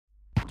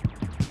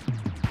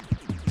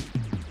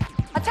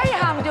you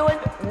how I'm doing?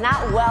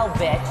 Not well,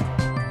 bitch.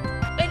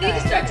 I need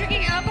to start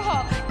drinking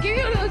alcohol. Give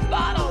me one of those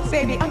bottles.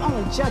 Baby, I'm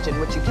only judging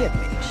what you give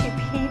me. She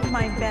peed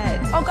my bed.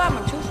 Oh God,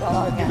 my tooth fell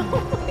out again. It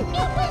was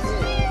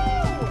you.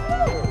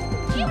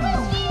 It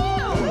was you.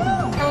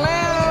 Hello.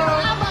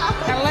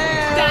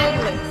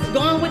 Fabulous.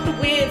 Going with the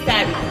weird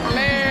fabulous.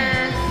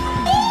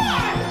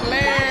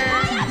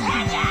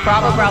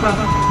 Bravo, bravo,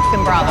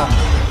 fucking bravo.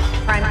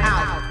 I'm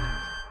out.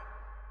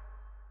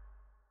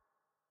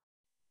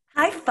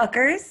 Hi,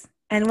 fuckers,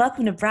 and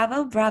welcome to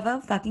Bravo,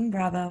 Bravo, fucking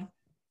Bravo.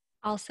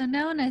 Also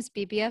known as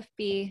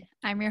BBFB.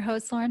 I'm your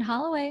host, Lauren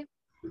Holloway.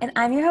 And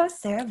I'm your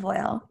host, Sarah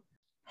Boyle.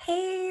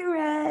 Hey,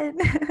 Red.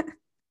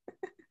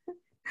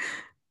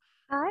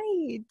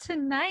 Hi.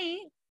 Tonight,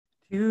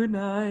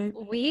 Tonight.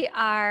 we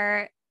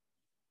are,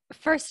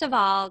 first of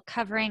all,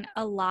 covering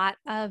a lot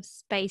of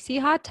spicy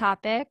hot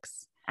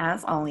topics.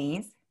 As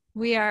always.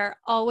 We are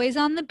always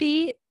on the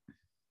beat.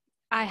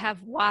 I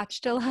have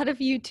watched a lot of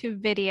YouTube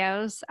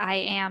videos. I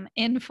am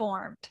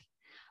informed.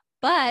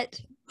 But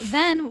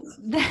then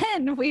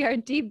we are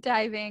deep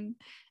diving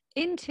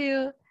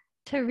into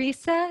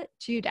Teresa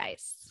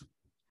Giudice.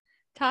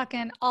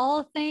 Talking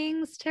all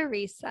things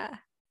Teresa.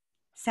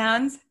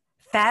 Sounds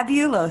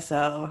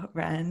fabuloso,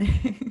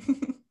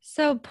 Ren.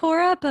 So pour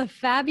up a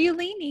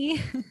Fabulini.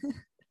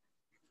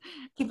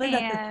 Keep like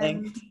that's the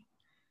thing.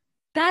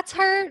 That's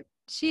her.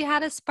 She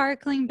had a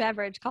sparkling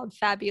beverage called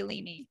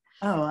Fabulini.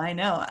 Oh, I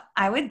know.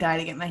 I would die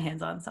to get my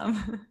hands on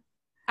some.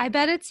 I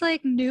bet it's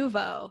like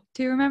Nuvo.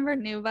 Do you remember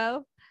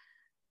Nuvo?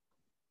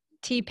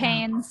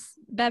 T-Pain's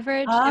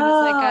beverage.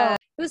 Oh.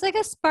 It was like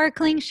a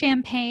sparkling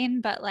champagne,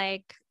 but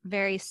like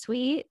very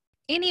sweet.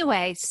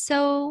 Anyway,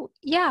 so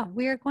yeah,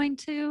 we're going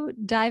to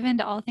dive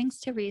into all things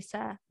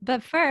Teresa.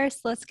 But first,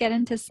 let's get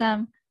into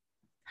some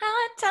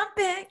hot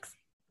topics.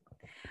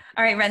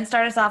 All right, Ren,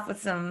 start us off with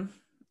some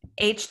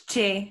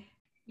HT.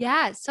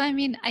 Yeah, so I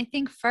mean, I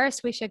think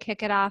first we should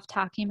kick it off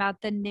talking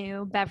about the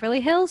new Beverly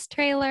Hills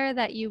trailer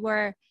that you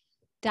were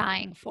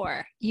dying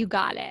for. You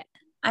got it.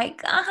 I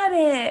got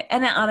it.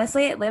 And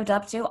honestly, it lived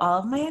up to all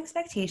of my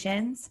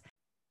expectations.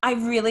 I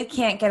really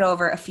can't get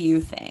over a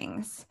few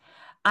things.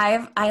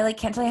 I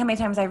can't tell you how many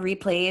times I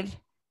replayed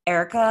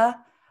Erica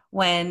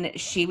when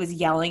she was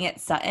yelling at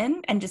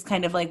Sutton and just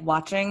kind of like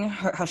watching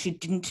her, how she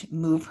didn't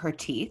move her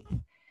teeth.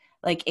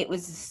 Like, it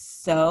was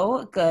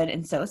so good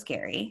and so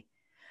scary.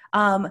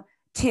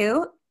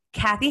 Two,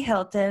 Kathy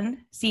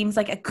Hilton seems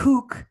like a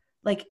kook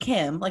like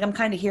Kim. Like, I'm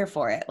kind of here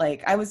for it.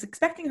 Like, I was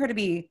expecting her to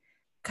be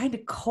kind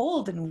of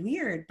cold and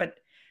weird, but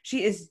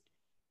she is,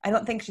 I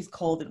don't think she's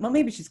cold. Well,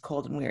 maybe she's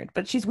cold and weird,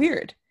 but she's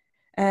weird.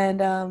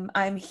 And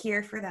I'm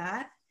here for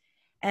that.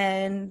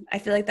 And I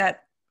feel like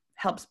that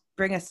helps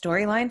bring a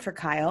storyline for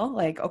Kyle.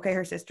 Like, okay,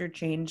 her sister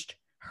changed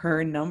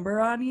her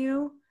number on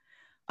you.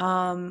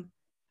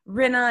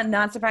 Rinna,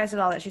 not surprised at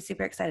all that she's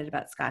super excited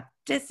about Scott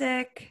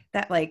Disick.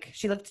 That, like,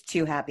 she looked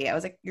too happy. I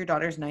was like, your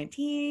daughter's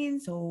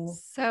 19,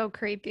 so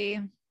creepy.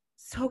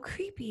 So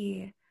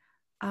creepy.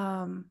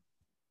 And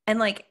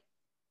like,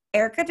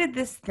 Erica did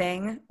this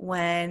thing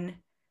when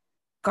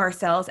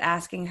Garcelle's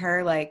asking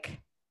her,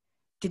 like,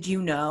 did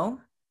you know?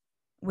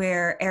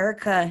 Where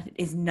Erica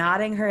is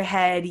nodding her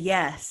head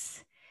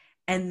yes,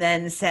 and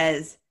then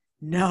says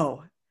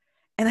no.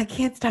 And I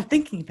can't stop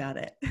thinking about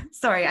it.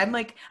 Sorry, I'm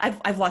like,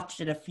 I've watched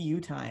it a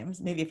few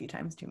times, maybe a few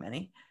times too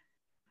many.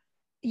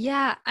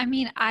 Yeah, I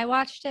mean, I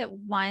watched it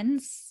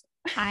once.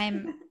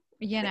 I'm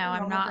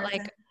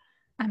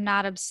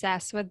not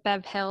obsessed with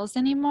Bev Hills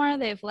anymore.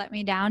 They've let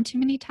me down too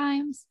many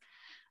times.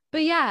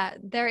 But yeah,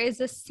 there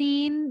is a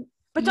scene.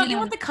 But don't you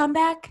want the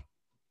comeback?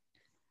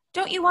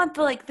 Don't you want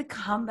the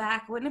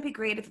comeback? Wouldn't it be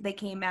great if they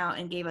came out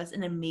and gave us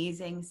an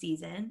amazing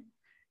season?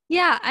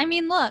 Yeah, I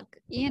mean, look,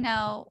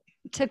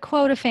 to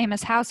quote a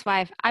famous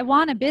housewife, I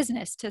want a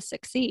business to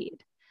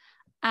succeed.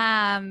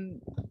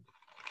 And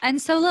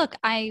so, look,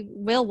 I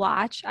will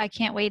watch. I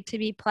can't wait to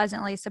be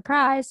pleasantly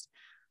surprised.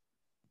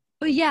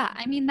 But yeah,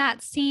 I mean,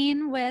 that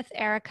scene with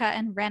Erica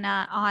and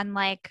Rinna on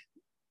like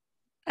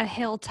a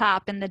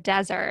hilltop in the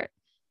desert,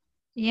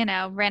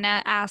 Garcelle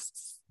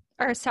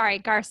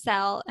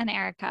and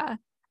Erica.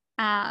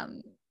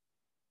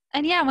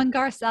 And yeah, when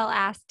Garcelle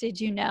asked, did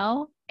you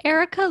know?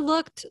 Erica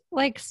looked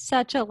like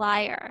such a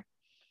liar.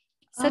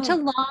 Such a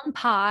long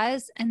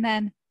pause and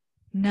then,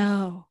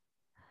 no.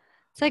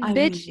 It's like,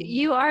 bitch,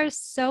 you are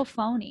so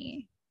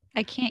phony.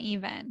 I can't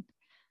even.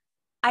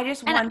 I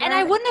just wonder. And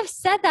I wouldn't have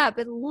said that,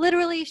 but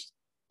literally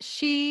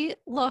she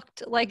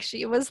looked like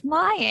she was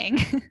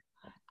lying.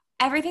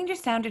 Everything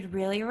just sounded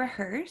really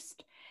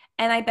rehearsed.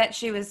 And I bet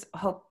she was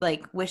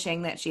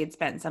wishing that she had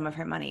spent some of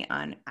her money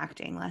on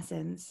acting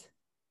lessons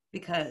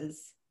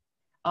because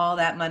all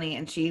that money,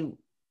 and she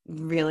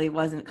really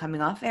wasn't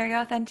coming off very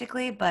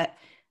authentically. But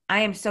I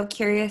am so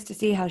curious to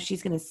see how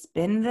she's going to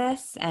spin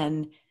this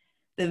and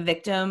the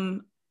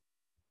victim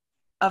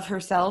of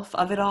herself,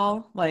 of it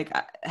all, like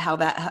how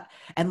that,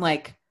 and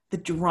like the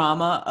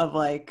drama of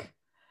like,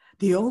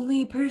 the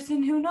only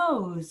person who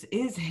knows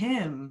is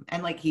him.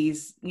 And like,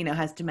 he's,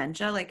 has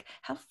dementia. Like,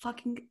 how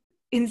fucking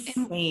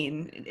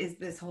insane is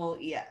this whole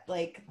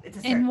like it's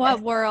a In what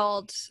circus.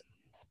 world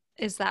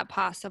is that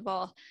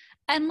possible?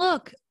 And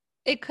look,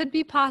 it could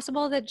be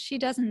possible that she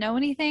doesn't know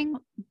anything,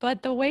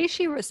 but the way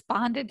she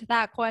responded to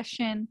that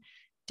question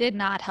did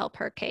not help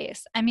her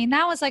case. I mean,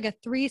 that was like a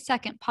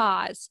 3-second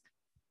pause.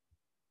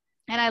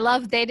 And I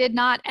love they did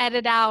not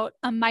edit out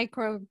a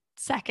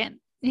microsecond.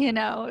 You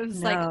know, it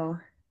was like No.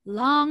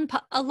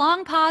 a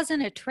long pause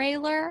in a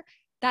trailer.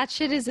 That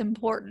shit is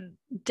important.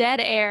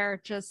 Dead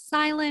air, just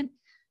silent.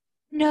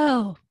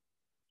 No,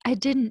 I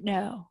didn't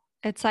know.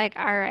 It's like,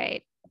 all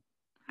right.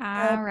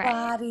 All right.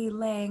 Body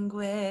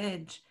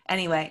language.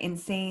 Anyway,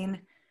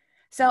 insane.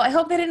 So I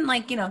hope they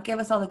didn't give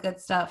us all the good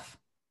stuff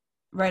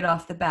right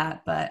off the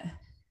bat, but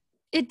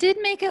It did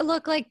make it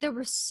look like there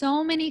were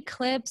so many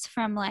clips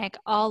from like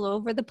all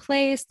over the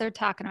place. They're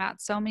talking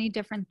about so many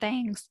different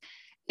things.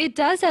 It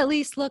does at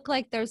least look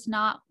like there's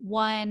not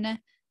one,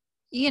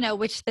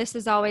 which this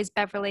is always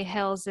Beverly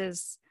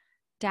Hills'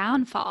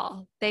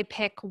 downfall. They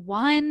pick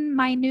one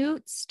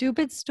minute,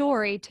 stupid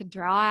story to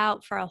draw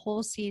out for a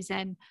whole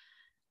season.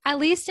 At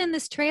least in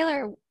this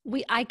trailer,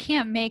 I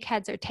can't make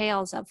heads or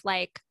tails of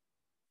like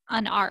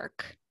an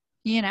arc,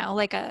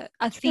 like a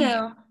theme.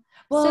 True.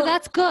 Well, So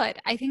that's good.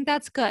 I think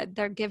that's good.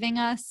 They're giving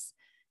us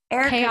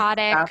Erica's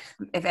chaotic. stuff,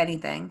 if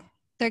anything.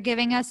 They're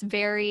giving us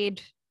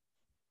varied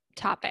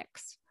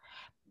topics.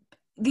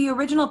 The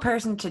original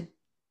person to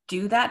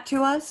do that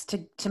to us,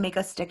 to make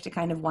us stick to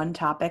kind of one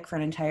topic for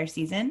an entire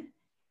season,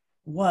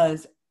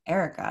 was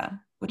Erica,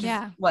 which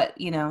is what,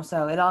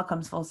 so it all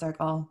comes full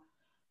circle.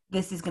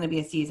 This is going to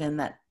be a season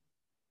that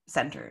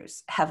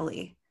centers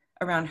heavily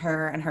around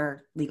her and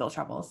her legal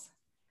troubles.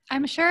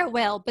 I'm sure it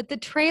will, but the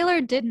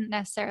trailer didn't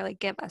necessarily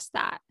give us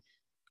that,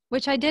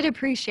 which I did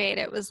appreciate.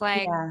 It was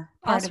like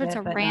all sorts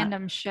of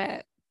random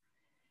shit.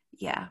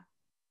 Yeah.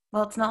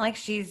 Well, it's not like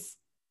it's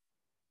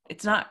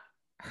not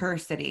her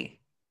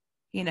city,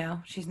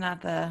 she's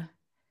not the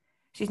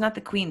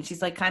queen.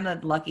 She's like kind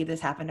of lucky this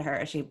happened to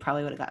her. She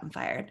probably would have gotten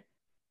fired.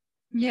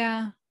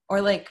 Yeah.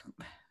 Or like,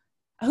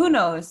 who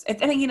knows? I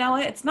think, you know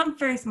what? It's not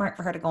very smart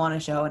for her to go on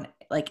a show and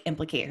like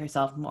implicate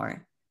herself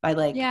more by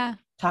like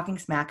talking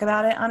smack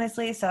about it,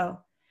 honestly. So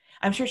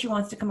I'm sure she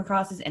wants to come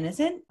across as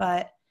innocent,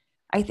 but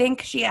I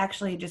think she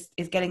actually just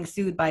is getting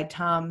sued by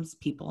Tom's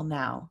people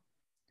now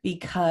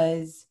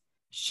because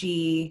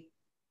of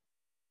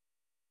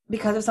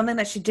something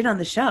that she did on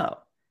the show,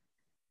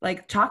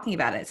 like talking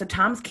about it. So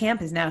Tom's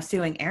camp is now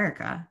suing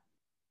Erica.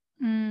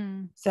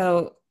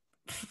 So,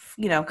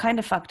 kind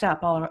of fucked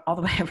up all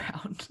the way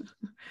around.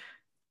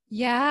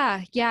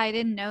 Yeah, I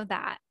didn't know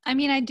that. I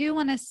mean, I do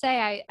want to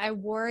say I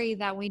worry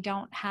that we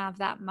don't have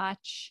that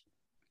much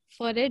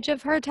footage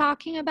of her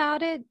talking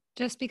about it,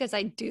 just because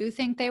I do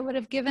think they would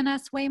have given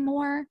us way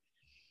more.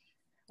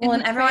 Well,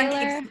 and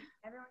everyone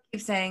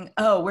keeps saying,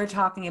 "Oh, we're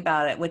talking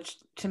about it," which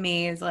to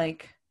me is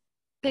like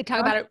they talk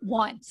about it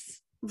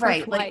once,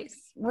 right? Or twice. Like,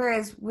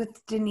 whereas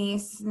with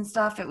Denise and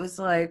stuff, it was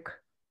like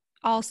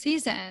all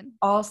season.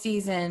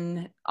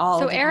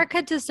 So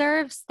Erica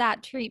deserves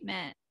that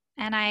treatment.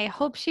 And I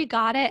hope she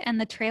got it,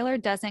 and the trailer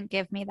doesn't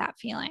give me that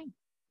feeling.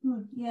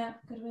 Yeah,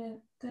 good.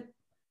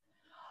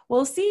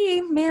 We'll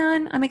see,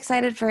 man. I'm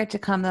excited for it to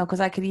come, though,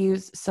 because I could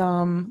use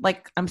some,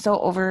 I'm so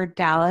over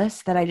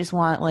Dallas that I just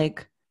want,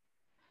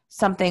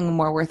 something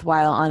more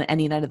worthwhile on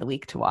any night of the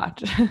week to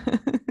watch.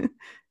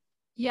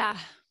 Yeah.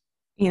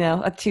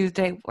 A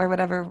Tuesday or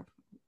whatever.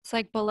 It's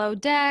like Below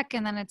Deck,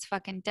 and then it's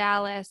fucking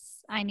Dallas.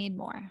 I need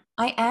more.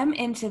 I am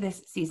into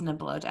this season of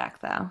Below Deck,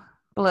 though.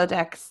 Below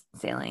Deck's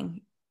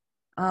sailing.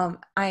 I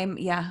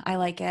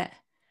like it,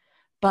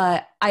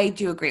 but I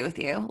do agree with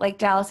you. Like,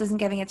 Dallas isn't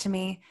giving it to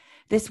me.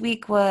 This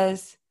week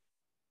was,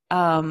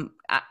 I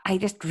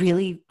just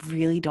really,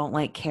 really don't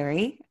like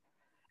Carrie,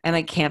 and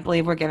I can't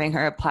believe we're giving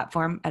her a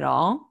platform at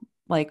all.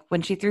 Like,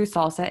 when she threw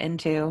salsa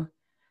into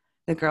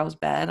the girl's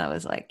bed, I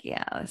was like,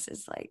 yeah, this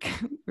is like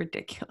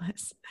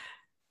ridiculous.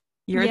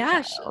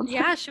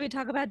 Should we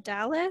talk about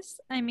Dallas?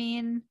 I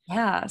mean,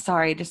 yeah,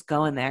 sorry, just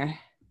go in there.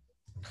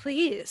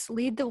 Please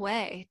lead the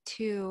way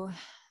to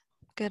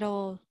good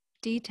old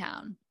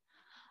D-Town.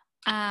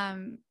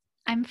 I'm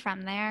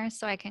from there,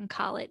 so I can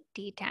call it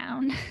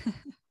D-Town.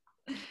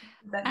 Look,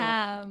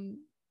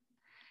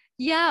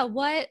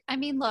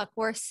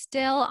 we're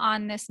still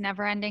on this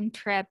never-ending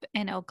trip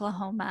in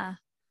Oklahoma.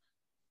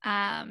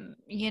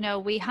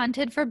 We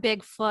hunted for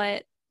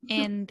Bigfoot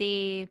in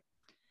the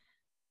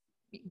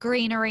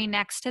greenery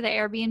next to the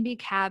Airbnb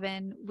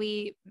cabin.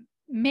 We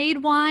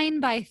made wine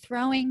by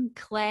throwing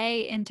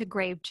clay into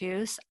grape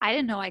juice. I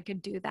didn't know I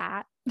could do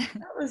that.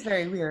 That was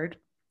very weird.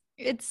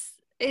 It's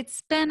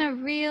been a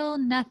real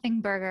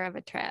nothing burger of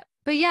a trip.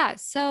 But yeah,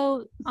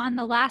 so on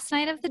the last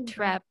night of the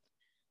trip,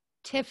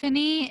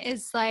 Tiffany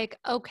is like,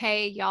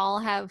 okay, y'all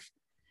have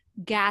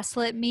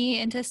gaslit me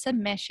into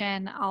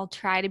submission. I'll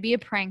try to be a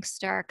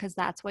prankster because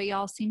that's what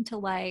y'all seem to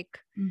like.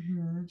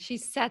 Mm-hmm. She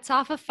sets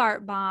off a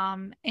fart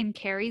bomb in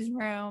Carrie's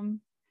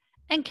room,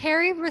 and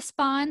Carrie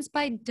responds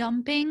by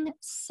dumping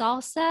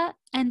salsa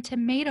and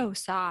tomato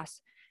sauce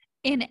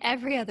in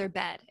every other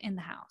bed in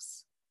the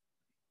house.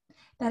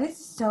 That is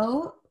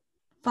so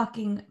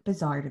fucking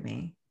bizarre to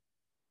me.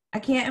 I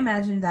can't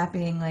imagine that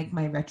being like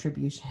my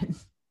retribution.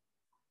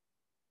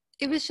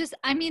 It was just,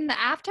 I mean, the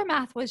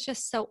aftermath was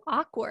just so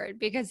awkward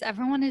because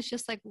everyone is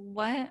just like,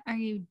 what are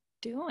you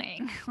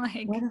doing?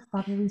 Like, Where the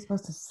fuck are we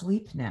supposed to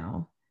sleep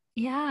now?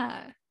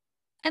 yeah.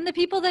 And the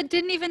people that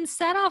didn't even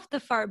set off the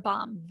fart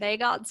bomb, they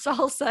got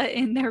salsa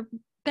in their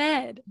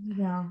bed.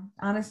 No,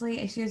 honestly,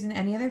 if she was in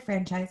any other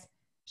franchise,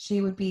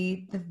 she would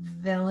be the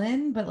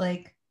villain, but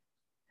like,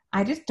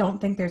 I just don't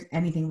think there's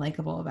anything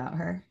likable about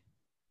her.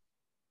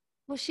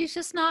 Well, she's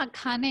just not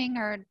cunning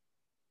or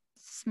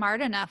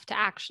smart enough to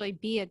actually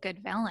be a good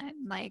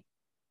villain. Like,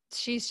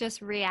 she's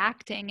just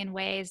reacting in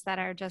ways that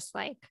are just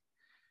like,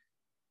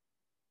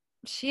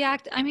 she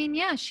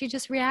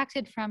just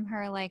reacted from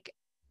her like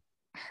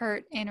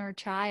hurt inner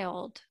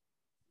child.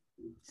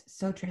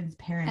 So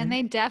transparent. And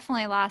they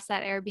definitely lost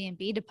that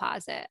Airbnb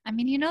deposit. I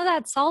mean,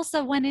 that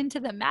salsa went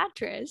into the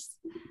mattress.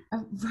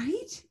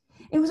 Right?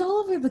 It was all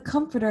over the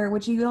comforter,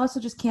 which you also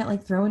just can't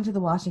like throw into the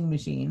washing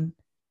machine.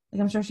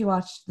 Like, I'm sure she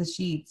washed the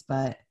sheets,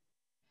 but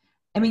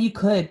I mean, you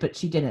could, but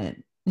she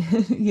didn't.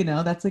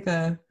 That's like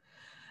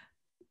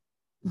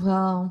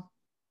well,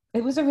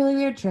 it was a really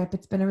weird trip.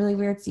 It's been a really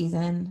weird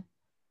season.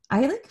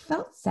 I like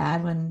felt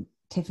sad when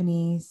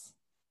Tiffany's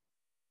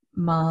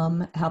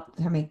mom helped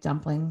her make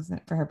dumplings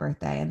for her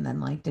birthday and then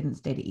like didn't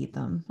stay to eat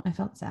them. I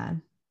felt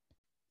sad.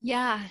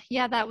 Yeah,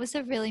 that was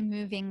a really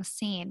moving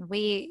scene.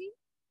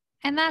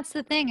 And that's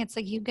the thing. It's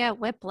like you get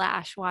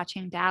whiplash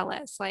watching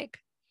Dallas. Like,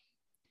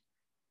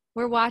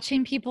 we're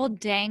watching people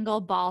dangle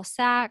ball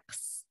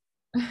sacks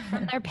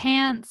from their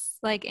pants,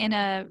 like in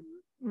a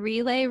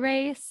relay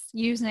race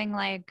using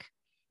like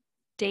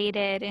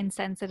dated,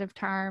 insensitive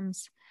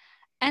terms.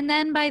 And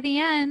then by the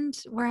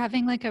end, we're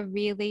having like a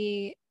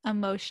really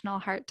emotional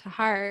heart to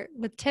heart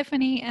with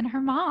Tiffany and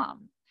her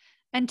mom.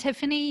 And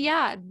Tiffany,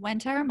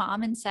 went to her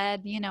mom and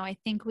said, I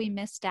think we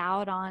missed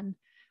out on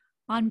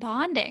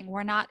bonding.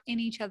 We're not in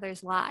each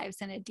other's lives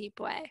in a deep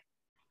way.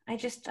 I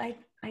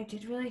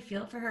did really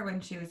feel for her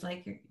when she was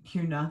like,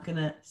 you're not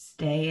gonna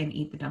stay and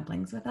eat the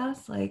dumplings with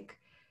us. Like,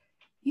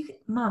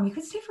 Mom, you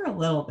could stay for a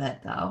little bit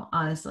though,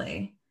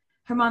 honestly.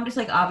 Her mom just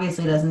like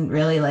obviously doesn't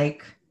really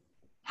like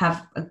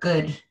have a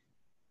good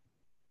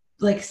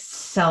like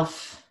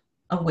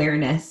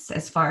self-awareness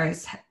as far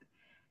as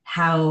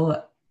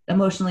how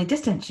emotionally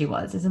distant she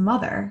was as a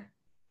mother,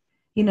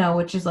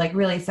 which is like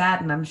really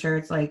sad. And I'm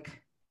sure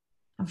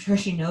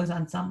she knows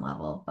on some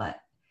level, but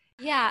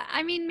yeah,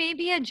 I mean,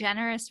 maybe a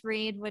generous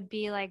read would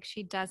be like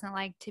she doesn't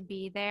like to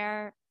be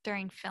there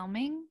during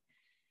filming.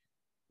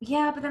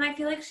 Yeah, but then I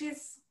feel like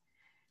she's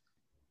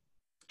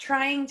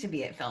trying to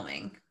be at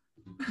filming.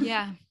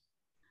 Yeah.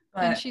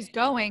 And she's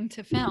going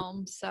to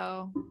film,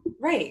 so.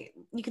 Right.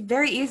 You could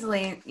very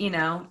easily,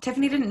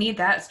 Tiffany didn't need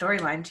that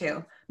storyline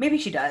too. Maybe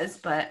she does,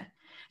 but I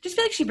just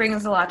feel like she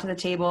brings a lot to the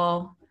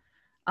table.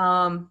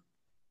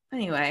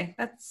 Anyway,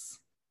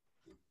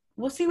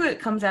 we'll see what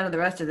comes out of the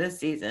rest of this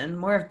season.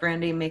 More of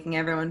Brandy making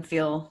everyone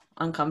feel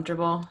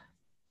uncomfortable,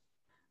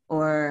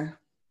 or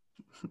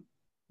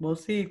we'll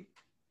see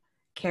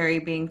Carrie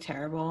being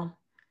terrible.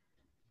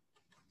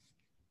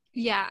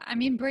 Yeah, I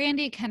mean,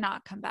 Brandy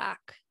cannot come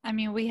back. I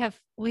mean, we have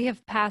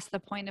passed the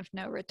point of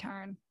no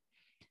return.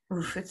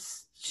 Oof,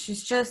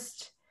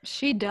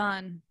 she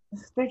done.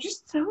 They're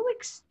just so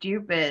like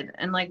stupid,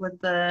 and like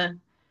with the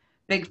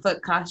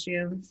Bigfoot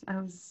costumes, I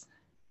was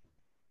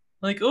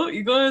like, oh,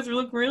 you guys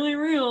look really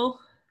real.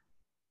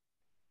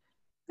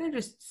 They're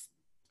just,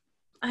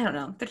 I don't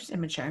know, they're just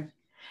immature.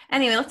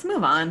 Anyway, let's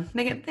move on.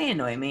 They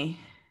annoy me.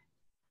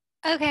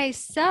 Okay,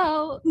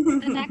 so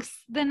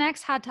the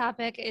next hot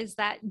topic is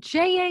that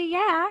J.A.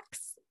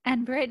 Yax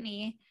and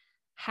Brittany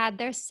had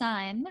their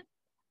son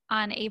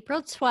on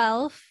April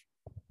 12th,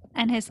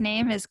 and his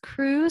name is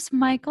Cruz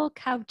Michael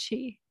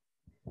Cauchi.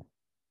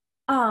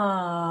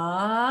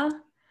 Aww.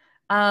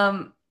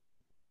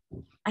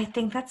 I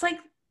think that's like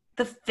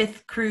the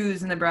 5th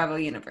Cruz in the Bravo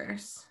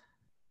universe.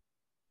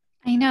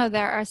 I know,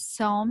 there are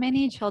so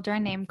many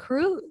children named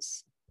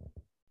Cruz.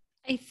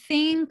 I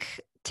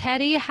think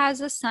Teddy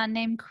has a son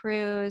named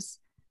Cruz.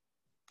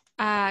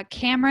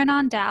 Cameron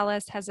on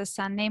Dallas has a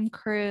son named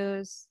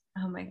Cruz.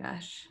 Oh my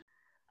gosh.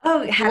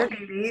 Oh, had a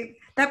baby.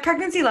 That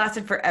pregnancy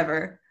lasted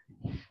forever.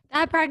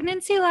 That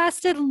pregnancy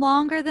lasted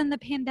longer than the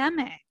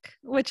pandemic,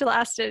 which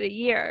lasted a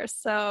year.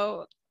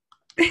 So,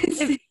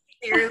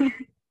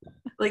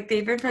 like,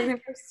 they've been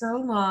pregnant for so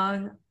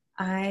long.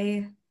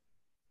 I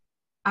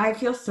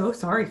feel so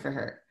sorry for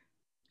her.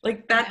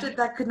 Like, that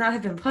could not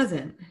have been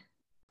pleasant.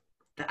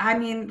 I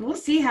mean, we'll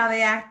see how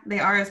they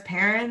are as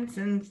parents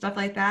and stuff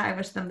like that. I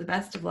wish them the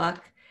best of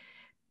luck.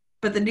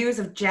 But the news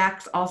of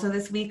Jax also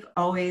this week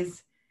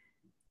always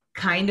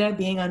kind of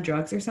being on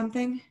drugs or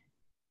something.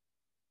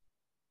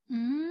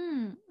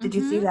 Did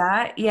you see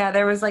that? Yeah,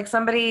 there was like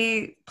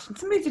somebody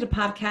did a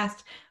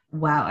podcast.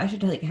 Wow, I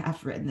should like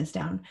have written this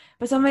down.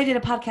 But somebody did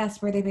a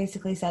podcast where they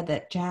basically said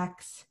that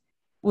Jax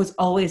was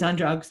always on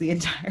drugs the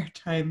entire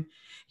time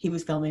he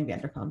was filming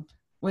Vanderpump,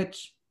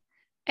 which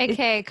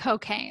AKA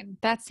cocaine.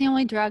 That's the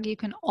only drug you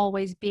can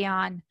always be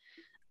on.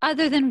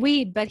 other than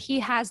weed, but he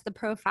has the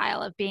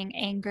profile of being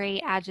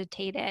angry,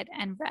 agitated,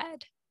 and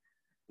red.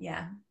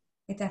 Yeah,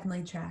 it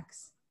definitely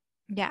tracks.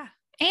 Yeah.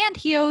 And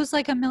he owes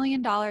like $1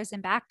 million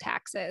in back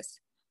taxes.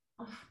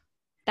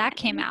 That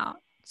came out.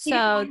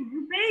 So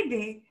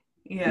baby.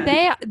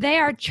 Yeah. they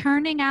are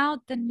churning out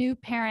the new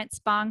parent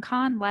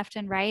SpawnCon left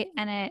and right,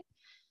 and it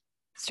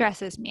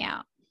stresses me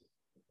out.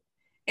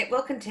 It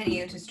will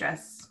continue to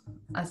stress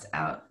us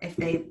out if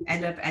they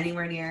end up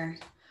anywhere near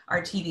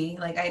our TV.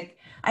 Like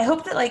I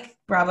hope that like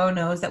Bravo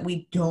knows that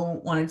we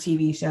don't want a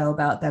TV show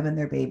about them and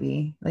their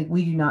baby. Like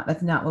we do not.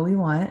 That's not what we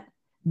want.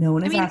 No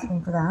one is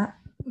asking for that.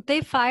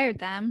 They fired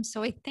them,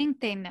 so I think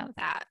they know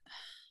that.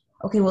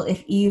 Okay, well,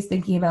 if E is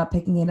thinking about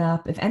picking it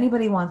up, if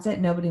anybody wants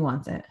it, nobody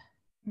wants it.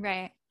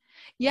 Right.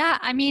 Yeah,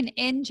 I mean,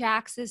 in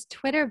Jax's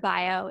Twitter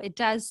bio, it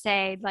does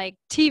say like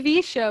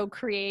TV show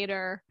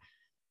creator.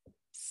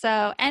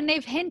 So, and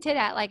they've hinted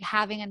at like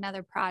having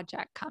another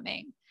project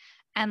coming,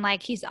 and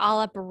like he's all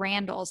up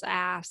Randall's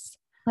ass.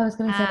 I was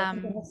going to say, I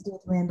think it has to do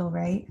with Randall,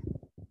 right?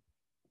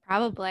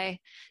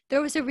 Probably.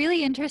 There was a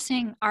really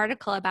interesting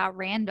article about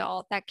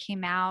Randall that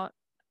came out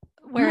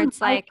where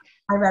it's like,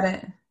 I read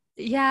it.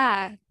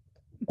 Yeah.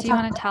 Do you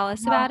want to tell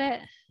us about it?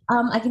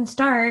 I can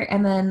start,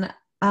 and then,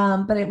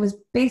 but it was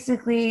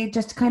basically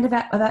just kind of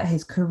about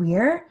his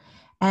career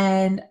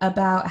and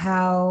about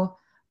how,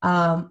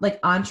 like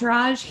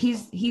Entourage,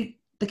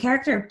 the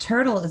character of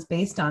Turtle is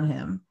based on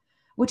him,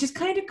 which is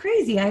kind of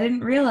crazy. I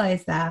didn't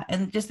realize that.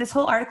 And just this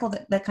whole article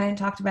that kind of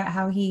talked about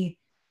how he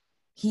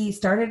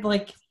started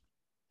like,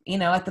 you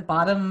know, at the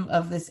bottom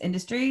of this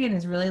industry and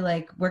has really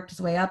like worked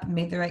his way up and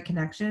made the right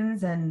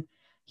connections. And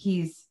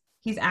he's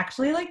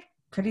actually like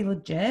pretty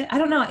legit. I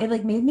don't know. It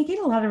like made me get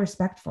a lot of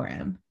respect for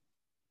him.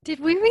 Did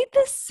we read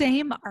the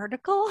same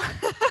article?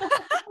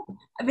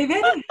 Maybe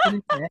I didn't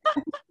finish it.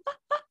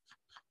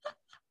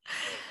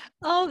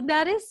 Oh,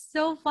 that is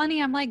so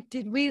funny. I'm like,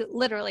 did we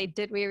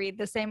read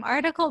the same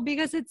article?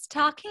 Because it's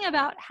talking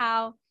about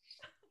how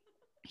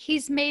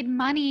he's made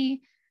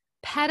money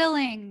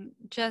peddling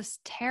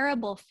just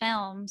terrible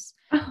films.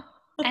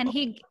 and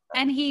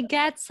he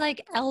gets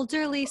like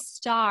elderly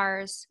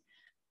stars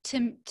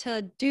to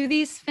do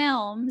these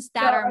films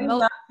that are I did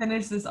not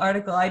finish this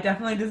article. I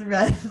definitely just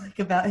read like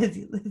about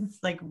his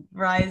like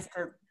rise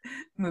to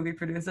movie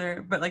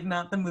producer, but like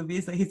not the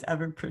movies that he's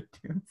ever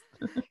produced.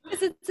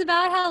 Because it's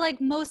about how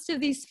like most of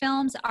these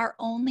films are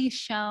only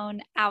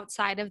shown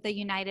outside of the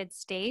United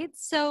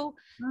States. So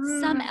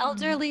some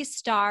elderly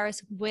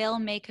stars will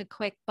make a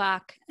quick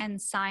buck and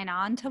sign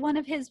on to one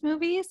of his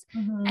movies,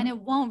 and it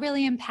won't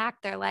really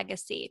impact their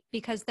legacy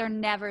because they're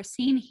never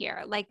seen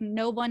here. Like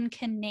no one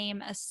can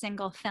name a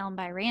single film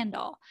by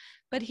Randall,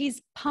 but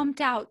he's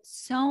pumped out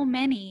so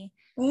many.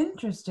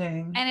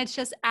 Interesting. And it's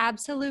just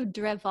absolute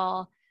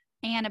drivel.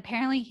 And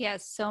apparently he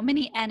has so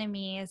many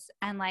enemies,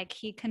 and like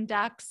he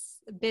conducts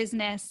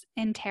business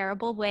in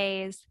terrible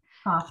ways.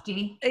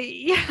 Softy.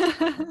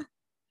 Yeah.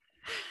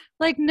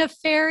 Like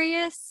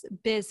nefarious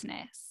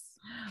business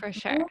for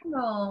sure.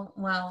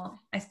 Well,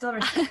 I still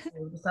respect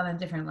you, just on a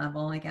different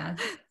level, I guess.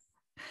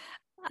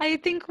 I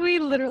think we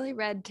literally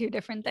read two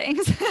different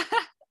things.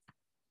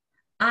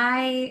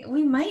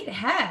 We might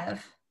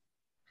have,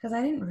 because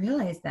I didn't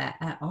realize that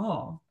at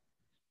all.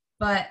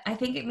 But I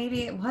think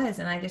maybe it was,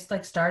 and I just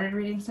like started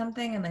reading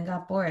something and then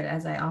got bored,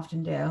 as I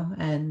often do,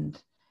 and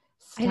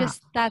stopped.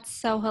 That's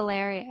so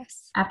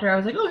hilarious. After I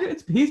was like, oh,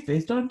 he's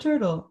based on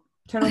Turtle.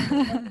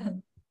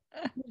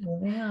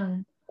 Moving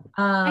on.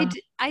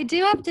 I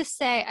do have to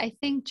say, I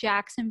think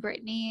Jax and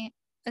Brittany,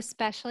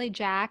 especially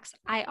Jax,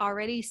 I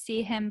already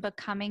see him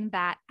becoming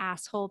that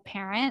asshole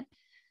parent.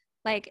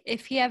 Like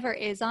if he ever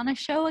is on a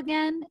show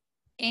again,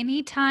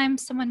 anytime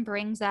someone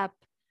brings up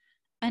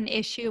an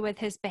issue with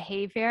his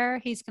behavior,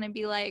 he's going to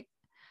be like,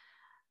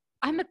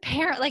 I'm a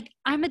parent, like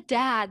I'm a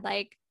dad,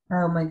 like,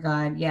 oh my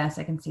God, yes,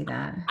 I can see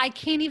that. I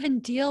can't even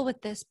deal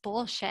with this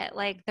bullshit.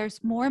 Like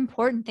there's more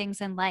important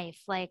things in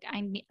life. Like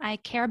I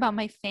care about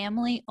my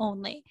family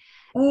only.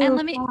 And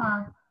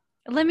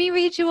let me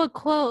read you a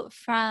quote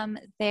from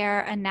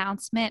their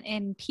announcement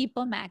in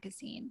People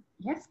magazine.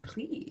 Yes,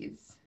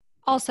 please.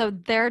 Also,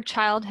 their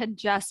child had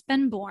just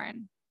been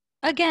born.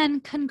 Again,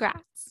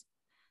 congrats.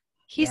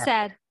 He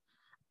said,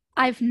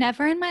 I've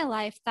never in my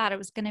life thought it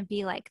was going to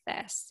be like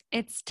this.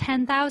 It's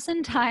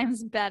 10,000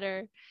 times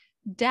better.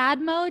 Dad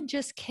mode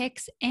just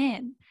kicks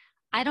in.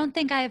 I don't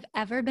think I've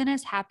ever been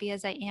as happy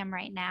as I am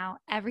right now.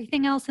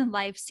 Everything else in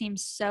life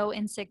seems so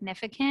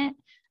insignificant.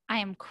 I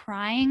am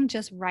crying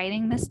just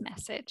writing this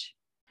message.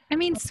 I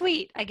mean,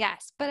 sweet, I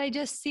guess, but I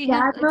just see him.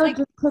 Dad mode like,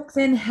 just kicks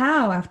in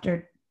how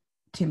after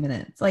 2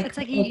 minutes? Like it's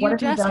like you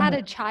just had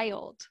a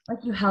child.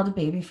 Like you held a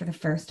baby for the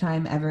first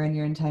time ever in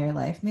your entire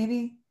life,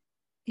 maybe?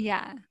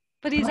 Yeah.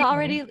 But he's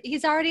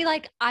already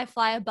like, I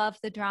fly above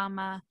the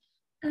drama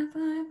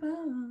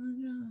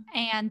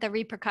and the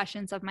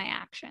repercussions of my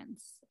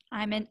actions.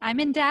 I'm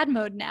in dad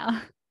mode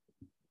now.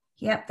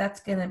 Yep,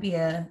 that's gonna be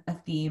a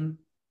theme.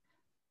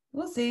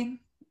 We'll see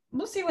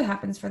what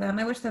happens for them.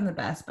 I wish them the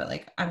best, but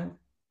like I'm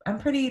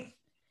pretty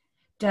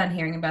done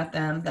hearing about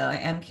them, though I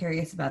am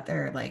curious about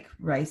their like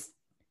rise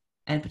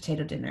and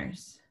potato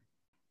dinners.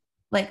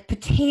 Like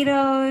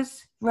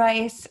potatoes,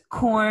 rice,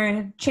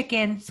 corn,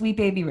 chicken, Sweet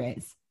Baby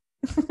Ray's.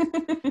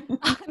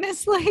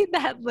 Honestly,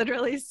 that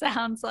literally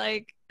sounds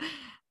like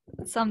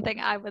something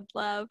I would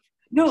love.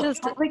 No,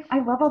 Just- like I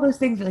love all those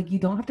things. Like you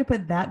don't have to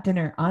put that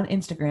dinner on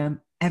Instagram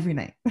every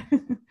night.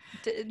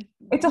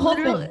 It's a whole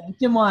Literally- thing.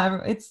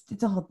 Jimois,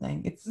 it's a whole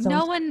thing. It's so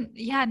no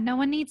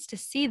one needs to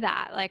see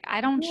that. Like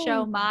I don't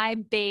show No. my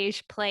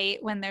beige plate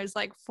when there's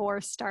like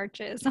 4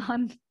 starches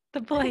on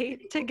the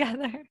plate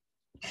together.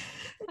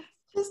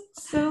 just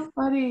so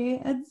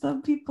funny. And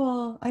some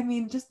people, I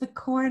mean, just the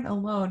corn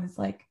alone is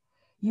like,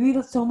 you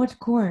eat so much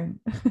corn.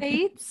 They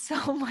eat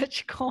so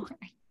much corn.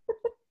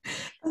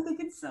 I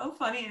think it's so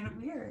funny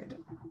and weird.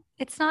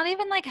 It's not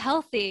even like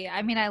healthy.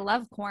 I mean, I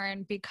love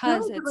corn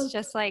because No, but, it's like-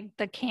 just like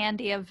the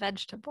candy of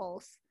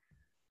vegetables.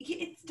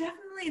 It's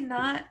definitely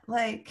not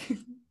like,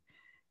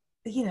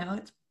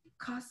 it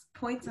costs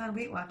points on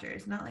Weight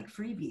Watchers, not like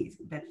freebies,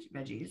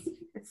 veggies.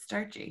 It's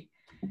starchy.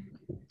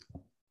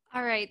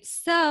 All right.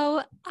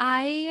 So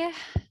I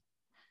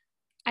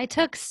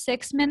took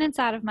 6 minutes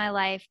out of my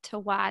life to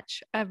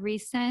watch a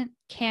recent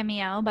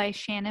cameo by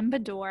Shannon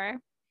Beador.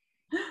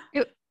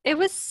 It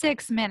was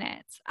 6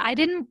 minutes. I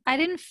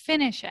didn't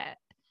finish it.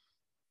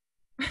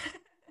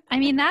 I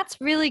mean, that's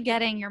really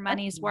getting your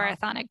money's worth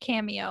on a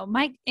cameo.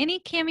 Any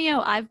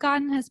cameo I've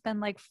gotten has been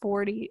like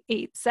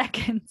 48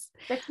 seconds.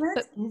 6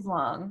 minutes is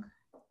long.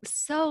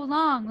 So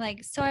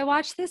long. So I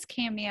watched this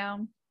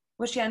cameo.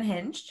 Was she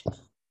unhinged?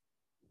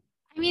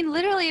 I mean,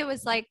 literally, it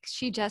was like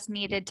she just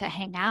needed to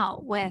hang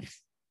out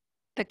with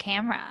the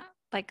camera,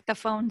 like the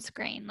phone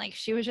screen. Like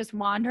she was just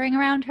wandering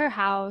around her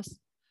house.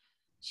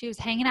 She was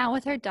hanging out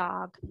with her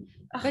dog.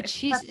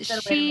 But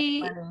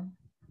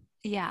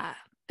yeah.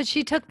 But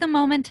she took the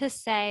moment to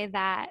say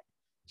that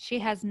she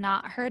has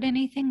not heard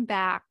anything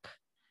back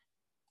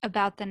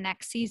about the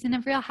next season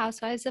of Real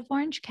Housewives of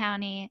Orange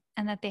County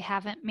and that they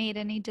haven't made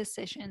any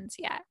decisions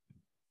yet.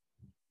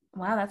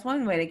 Wow, that's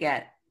one way to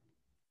get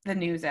the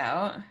news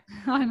out.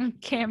 On a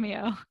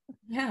cameo.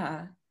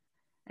 Yeah.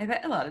 I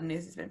bet a lot of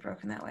news has been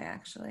broken that way,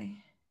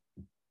 actually.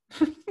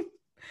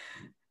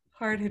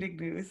 Hard-hitting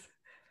news.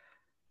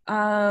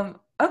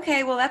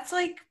 Okay, well, that's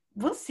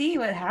we'll see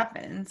what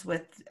happens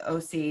with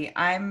OC.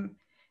 I'm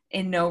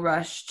in no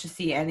rush to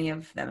see any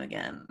of them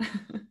again.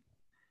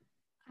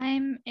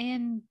 I'm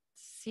in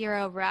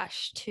zero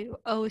rush to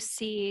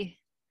OC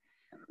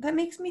That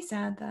makes me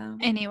sad, though.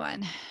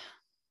 anyone.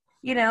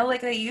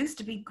 They used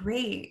to be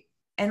great.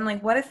 And,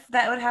 what if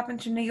that would happen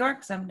to New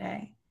York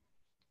someday?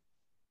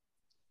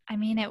 I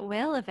mean, it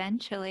will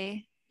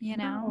eventually,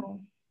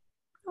 No.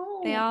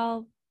 They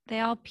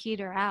all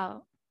peter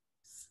out.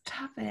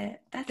 Stop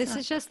it. This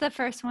is just the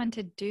first one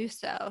to do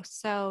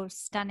so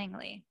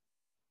stunningly.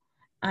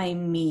 I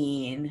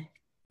mean,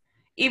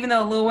 even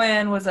though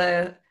Luann was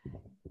a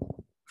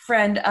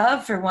friend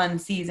of for one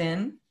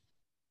season,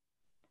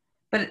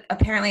 but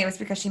apparently it was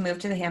because she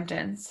moved to the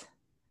Hamptons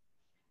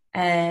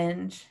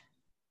and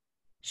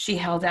she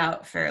held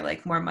out for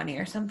more money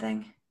or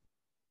something.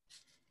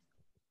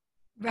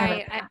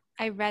 Right.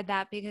 I read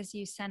that because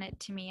you sent it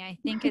to me. I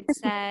think it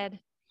said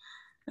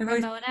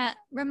Ramona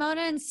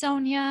and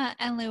Sonia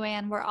and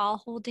Luann were all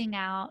holding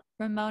out.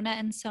 Ramona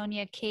and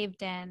Sonia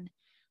caved in,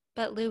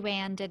 but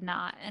Luann did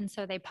not. And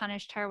so they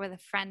punished her with a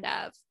friend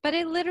of. But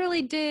it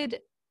literally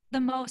did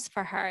the most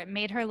for her. It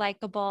made her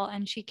likable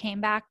and she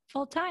came back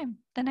full time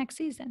the next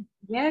season.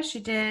 Yeah, she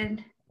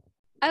did.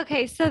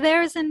 Okay, so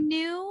there's a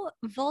new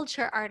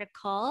Vulture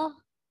article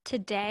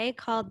today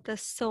called The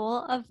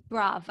Soul of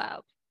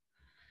Bravo.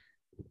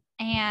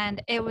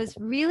 And it was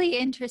really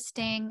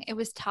interesting. It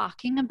was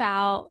talking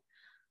about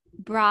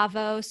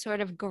Bravo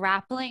sort of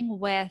grappling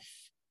with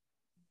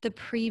the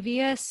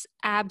previous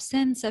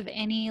absence of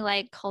any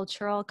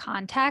cultural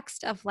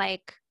context of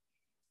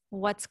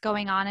what's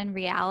going on in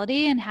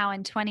reality, and how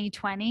in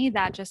 2020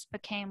 that just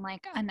became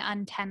an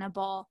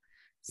untenable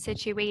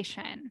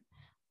situation.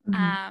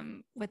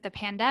 With the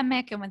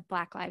pandemic and with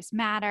Black Lives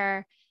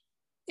Matter.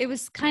 It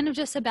was kind of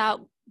just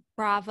about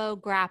Bravo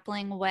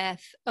grappling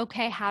with,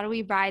 okay, how do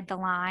we ride the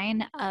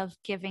line of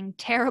giving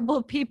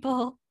terrible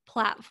people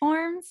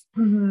platforms?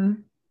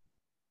 Mm-hmm.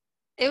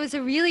 It was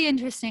a really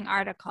interesting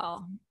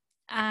article.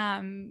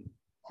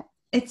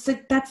 It's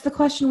that's the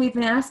question we've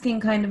been asking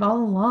kind of all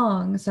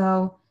along.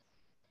 So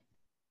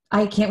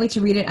I can't wait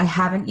to read it. I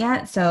haven't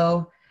yet.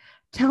 So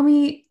tell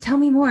me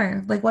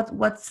more.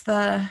 What's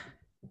the...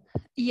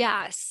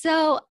 Yeah,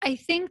 so I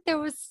think there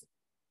was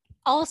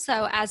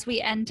also, as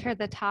we enter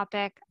the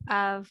topic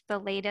of the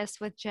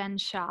latest with Jen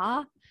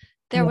Shah,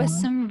 there were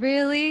some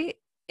really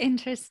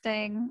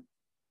interesting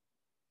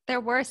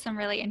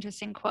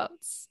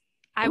quotes.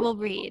 I will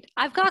read.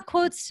 I've got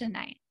quotes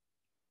tonight.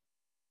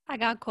 I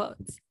got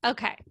quotes.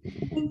 Okay.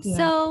 Thank you.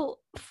 So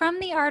from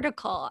the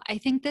article, I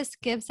think this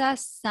gives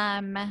us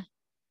some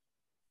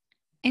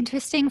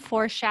interesting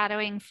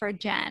foreshadowing for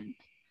Jen.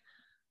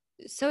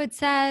 So it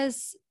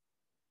says,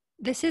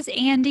 this is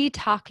Andy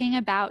talking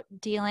about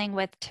dealing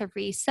with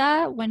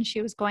Teresa when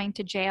she was going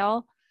to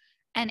jail.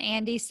 And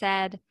Andy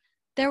said,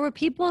 there were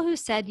people who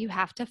said you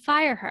have to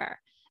fire her.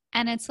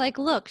 And it's like,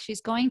 look,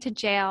 she's going to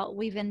jail.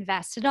 We've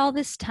invested all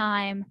this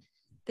time.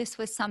 This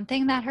was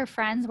something that her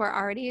friends were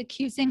already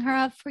accusing her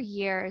of for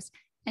years,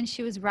 and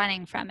she was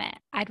running from it.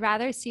 I'd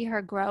rather see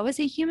her grow as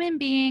a human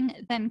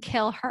being than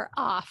kill her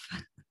off.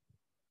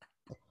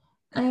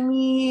 I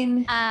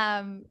mean,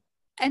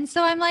 And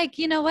so I'm like,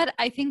 you know what?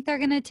 I think they're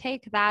going to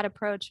take that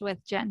approach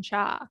with Jen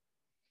Shah.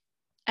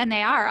 And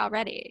they are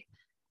already.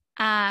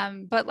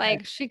 But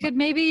like, she could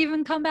maybe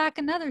even come back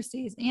another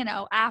season, you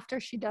know, after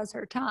she does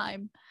her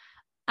time.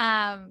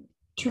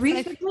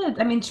 Teresa did.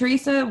 I mean,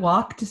 Teresa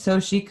walked so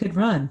she could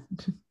run.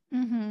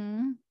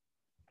 Mm-hmm.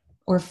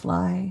 Or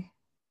fly.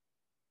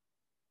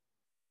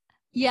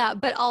 Yeah,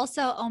 but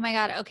also, oh my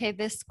God, okay,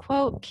 this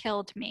quote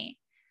killed me.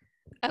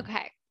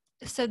 Okay,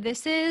 so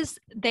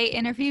they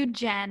interviewed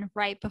Jen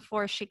right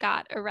before she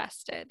got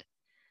arrested.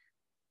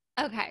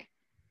 Okay,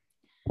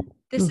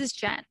 this is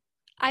Jen.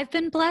 I've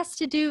been blessed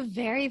to do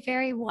very,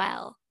 very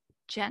well,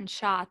 Jen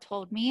Shah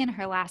told me in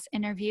her last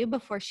interview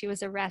before she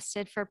was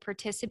arrested for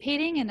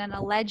participating in an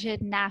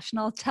alleged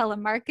national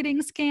telemarketing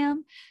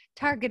scam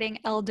targeting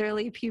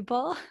elderly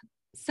people.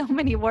 So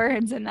many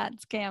words in that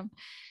scam.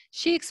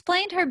 She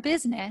explained her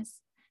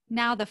business,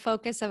 now the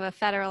focus of a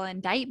federal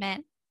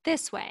indictment,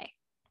 this way.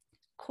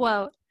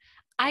 Quote,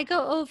 I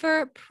go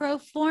over pro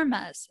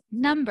formas,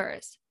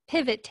 numbers,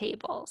 pivot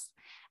tables,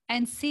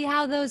 and see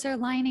how those are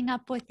lining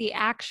up with the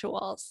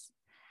actuals.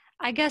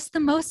 I guess the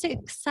most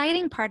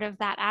exciting part of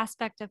that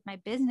aspect of my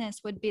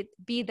business would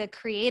be the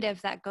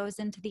creative that goes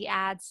into the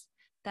ads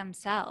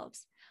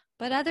themselves.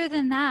 But other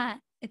than that,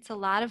 it's a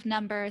lot of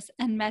numbers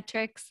and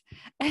metrics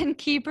and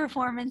key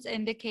performance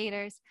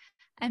indicators.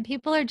 And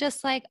people are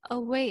just like,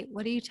 oh, wait,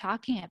 what are you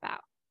talking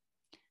about?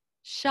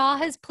 Shah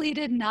has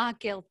pleaded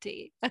not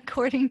guilty.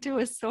 According to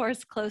a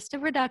source close to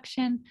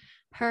production,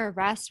 her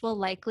arrest will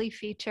likely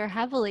feature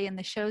heavily in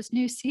the show's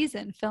new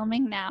season,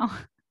 filming now.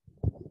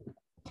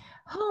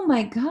 Oh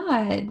my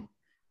God.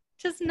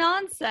 Just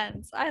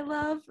nonsense.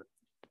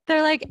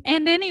 They're like,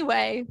 and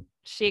anyway,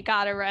 she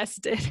got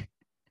arrested.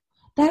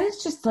 That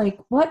is just like,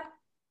 what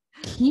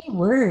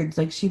keywords?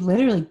 Like, she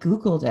literally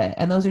Googled it,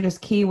 and those are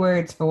just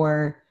keywords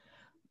for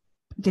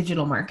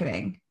digital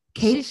marketing.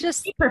 She's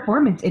just key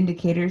performance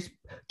indicators,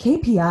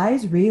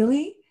 KPIs,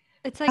 really?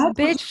 It's like,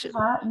 That's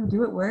bitch. You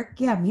do at work?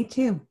 Yeah, me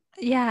too.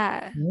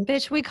 Yeah,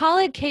 bitch. We call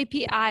it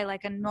KPI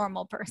like a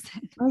normal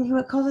person. Oh, he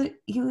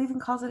even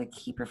calls it a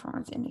key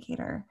performance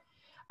indicator.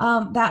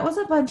 That was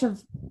a bunch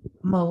of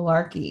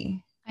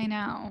malarkey. I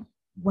know.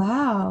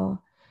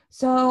 Wow.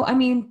 So, I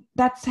mean,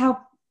 that's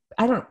how,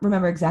 I don't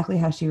remember exactly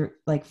how she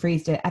like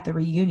phrased it at the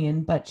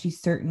reunion, but she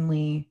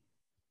certainly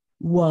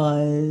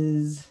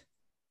was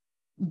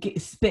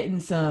spitting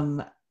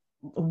some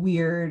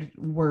weird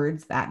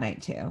words that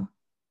night too.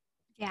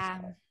 Yeah.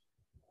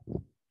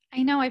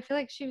 I know. I feel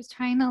like she was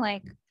trying to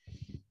like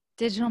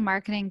digital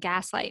marketing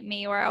gaslight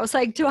me, where I was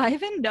like, do I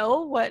even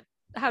know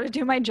how to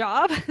do my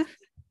job?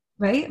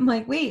 Right? I'm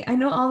like, wait, I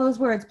know all those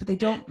words, but they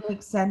don't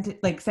make sense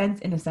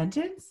in a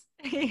sentence.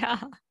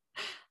 Yeah.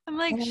 I'm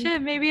like,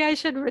 shit, maybe I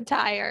should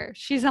retire.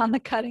 She's on the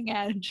cutting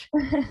edge.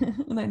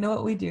 And I know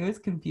what we do is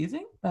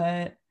confusing,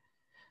 but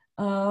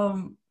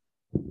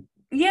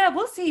yeah,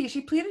 we'll see.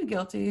 She pleaded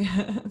guilty.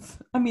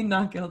 I mean,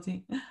 not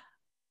guilty.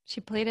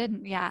 She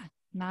pleaded, yeah,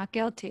 not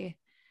guilty.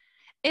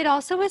 It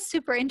also was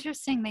super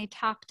interesting. They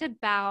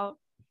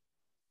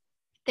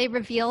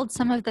revealed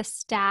some of the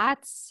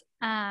stats.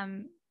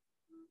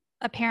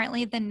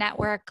 Apparently the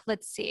network,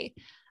 let's see.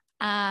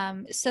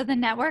 So the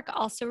network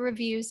also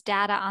reviews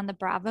data on the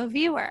Bravo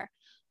viewer,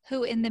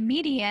 who in the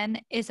median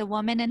is a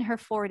woman in her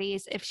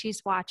 40s if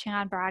she's watching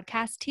on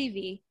broadcast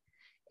TV,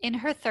 in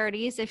her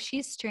 30s if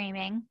she's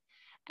streaming,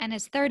 and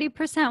is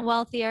 30%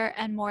 wealthier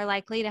and more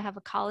likely to have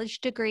a college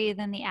degree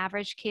than the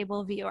average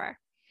cable viewer.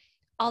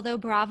 Although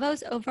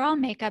Bravo's overall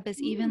makeup is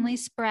evenly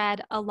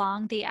spread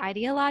along the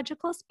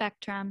ideological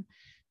spectrum,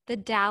 the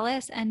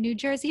Dallas and New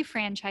Jersey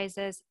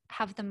franchises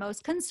have the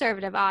most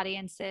conservative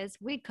audiences.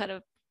 We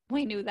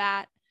knew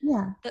that.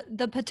 Yeah.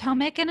 The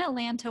Potomac and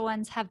Atlanta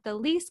ones have the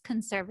least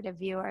conservative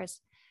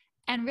viewers.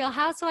 And Real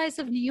Housewives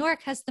of New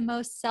York has the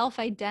most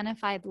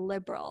self-identified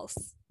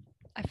liberals.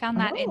 I found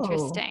that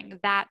interesting,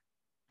 that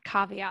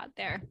caveat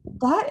there.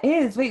 That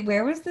is. Wait,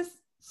 where was this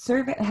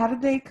survey? How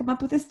did they come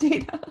up with this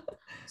data?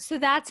 So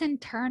that's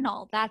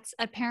internal. That's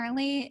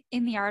apparently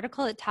in the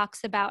article, it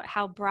talks about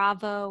how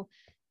Bravo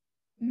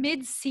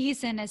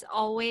mid-season is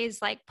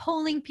always like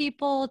polling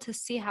people to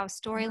see how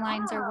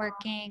storylines are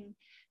working.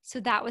 So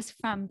that was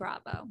from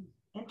Bravo.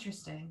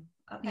 Interesting.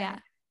 Okay. Yeah.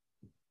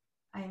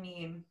 I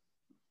mean,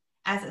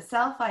 as a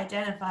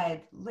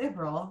self-identified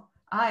liberal,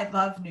 I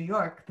love New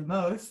York the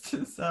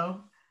most,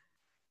 so.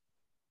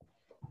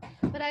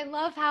 But I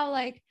love how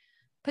like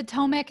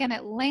Potomac and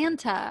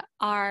Atlanta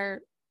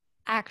are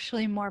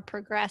actually more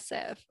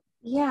progressive.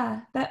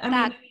 Yeah,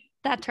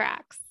 that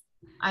tracks.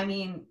 I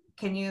mean,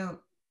 can you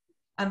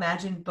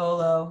imagine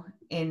Bolo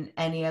in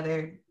any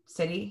other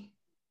city?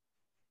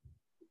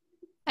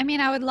 I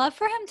mean, I would love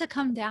for him to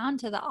come down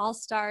to the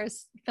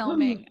All-Stars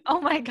filming.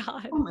 Oh my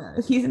God.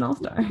 He's an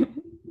all-star.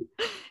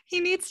 He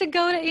needs to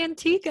go to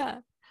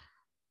Antigua.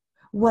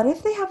 What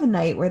if they have a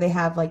night where they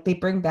have like they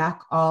bring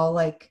back all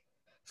like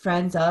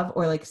friends of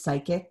or like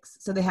psychics?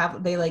 So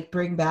they like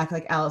bring back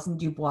like Alison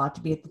Dubois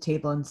to be at the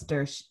table and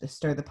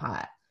stir the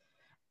pot.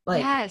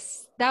 Like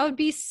Yes, that would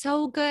be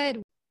so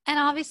good. And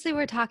obviously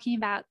we're talking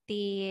about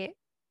the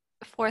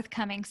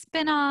forthcoming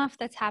spinoff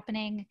that's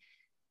happening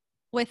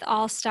with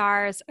all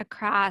stars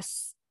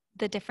across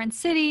the different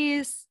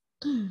cities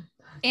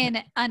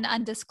in an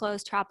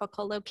undisclosed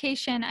tropical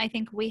location. I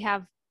think we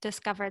have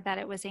discovered that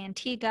it was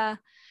Antigua.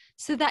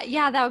 So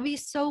that would be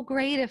so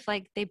great if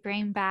like they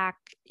bring back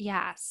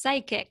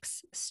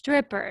psychics,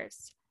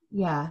 strippers.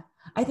 Yeah.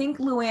 I think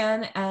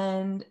Luann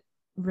and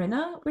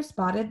Rinna were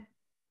spotted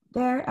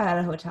there at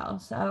a hotel.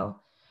 So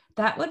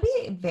that would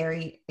be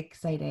very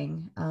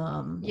exciting.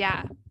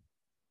 Yeah.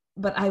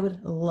 But I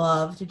would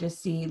love to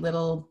just see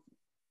little,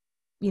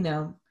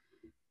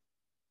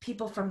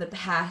 people from the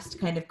past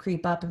kind of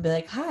creep up and be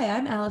like, "Hi,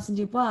 I'm Alison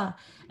Dubois,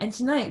 and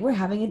tonight we're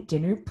having a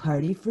dinner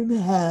party from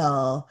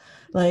hell."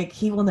 Like,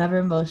 he will never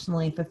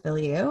emotionally fulfill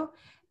you.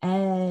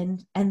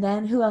 And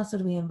then who else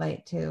would we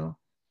invite to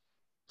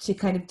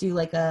kind of do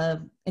like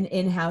an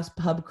in-house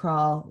pub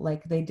crawl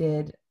like they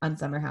did on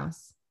Summer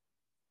House?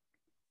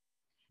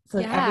 So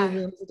like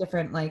every room is a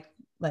different like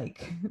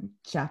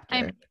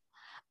chapter.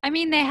 I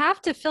mean, they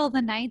have to fill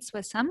the nights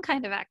with some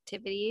kind of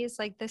activities.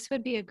 Like, this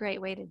would be a great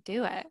way to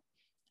do it.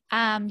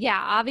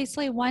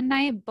 Obviously one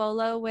night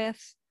Bolo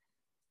with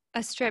a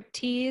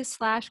striptease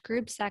 /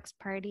 group sex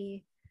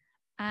party.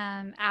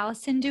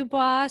 Alison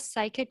Dubois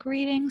psychic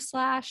reading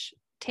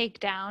 /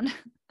 takedown.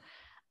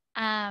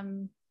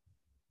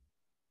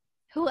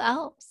 Who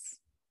else?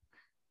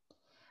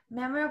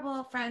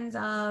 Memorable friends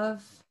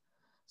of.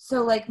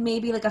 So like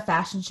maybe like a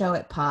fashion show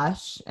at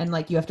Posh and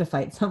like you have to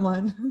fight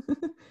someone.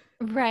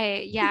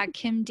 Right. Yeah.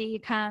 Kim D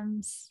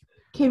comes.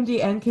 Kim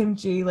D and Kim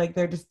G, like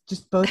they're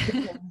just both the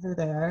Kims are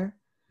there.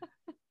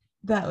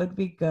 That would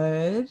be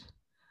good.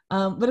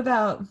 What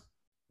about,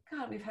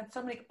 God, we've had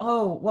so many.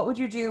 Oh, what would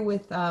you do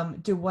with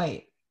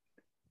Dwight?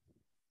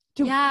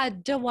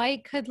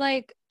 Dwight could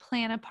like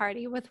plan a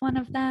party with one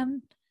of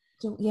them.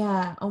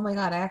 Yeah. Oh my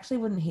God. I actually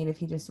wouldn't hate if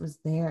he just was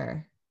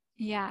there.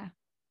 Yeah.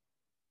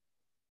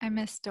 I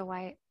miss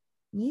Dwight.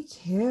 Me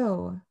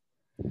too.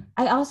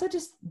 I also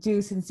just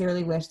do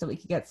sincerely wish that we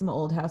could get some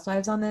old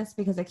housewives on this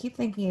because I keep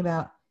thinking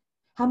about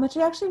how much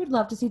I actually would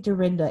love to see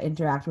Dorinda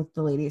interact with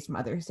the ladies from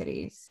other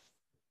cities.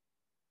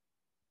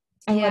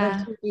 And whether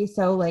she would be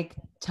so like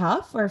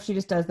tough or if she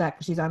just does that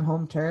because she's on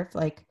home turf.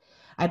 Like,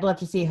 I'd love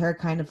to see her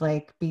kind of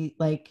like be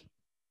like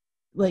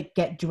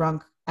get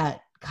drunk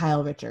at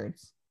Kyle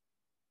Richards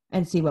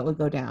and see what would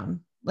go down.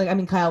 Like, I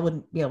mean, Kyle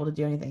wouldn't be able to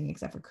do anything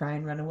except for cry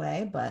and run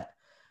away, but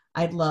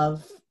I'd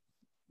love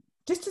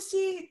just to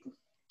see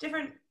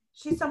different.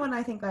 She's someone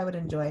I think I would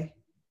enjoy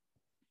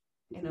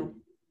in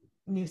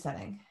a new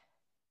setting.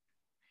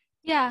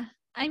 Yeah.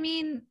 I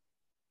mean,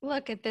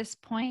 look, at this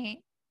point,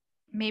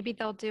 maybe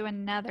they'll do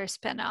another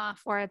spinoff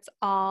where it's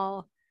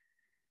all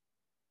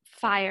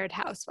fired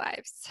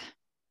housewives.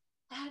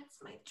 That's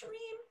my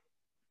dream.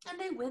 And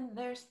they win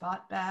their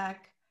spot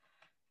back.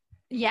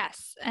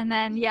 Yes. And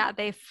then,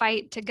 they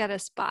fight to get a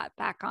spot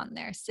back on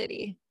their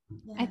city.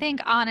 Yeah. I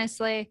think,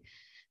 honestly,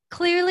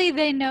 clearly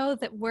they know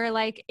that we're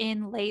like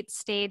in late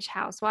stage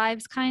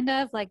housewives, kind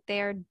of like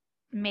they're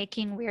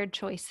making weird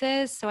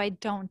choices. So I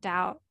don't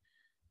doubt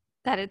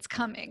that it's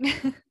coming.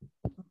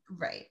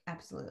 Right.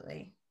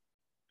 Absolutely.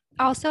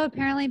 Also,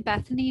 apparently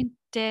Bethany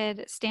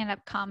did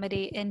stand-up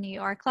comedy in New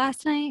York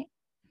last night.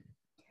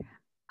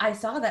 I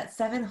saw that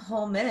 7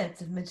 whole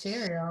minutes of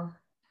material.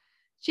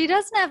 She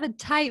doesn't have a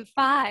tight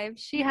 5.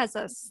 She has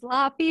a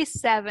sloppy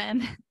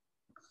 7.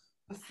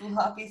 A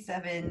sloppy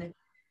 7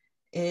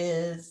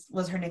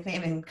 was her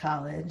nickname in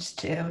college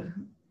too.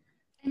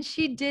 And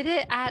she did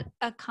it at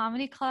a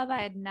comedy club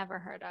I had never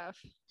heard of.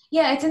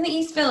 Yeah, it's in the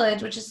East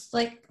Village, which is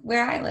like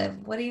where I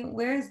live.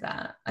 Where is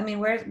that? I mean,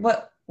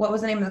 what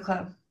was the name of the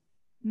club?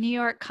 New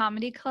York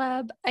Comedy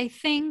Club. I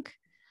think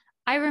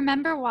I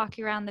remember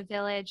walking around the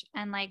Village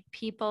and like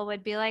people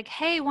would be like,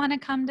 "Hey, want to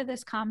come to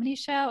this comedy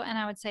show?" And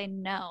I would say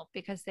no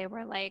because they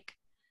were like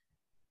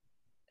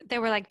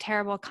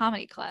terrible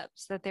comedy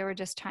clubs that they were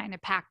just trying to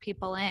pack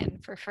people in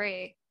for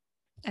free.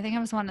 I think it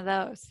was one of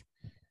those.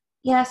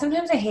 Yeah,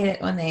 sometimes I hate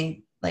it when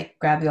they like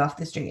grab you off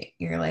the street.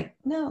 You're like,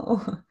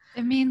 no.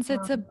 It means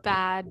it's a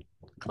bad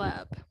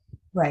club.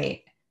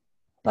 Right.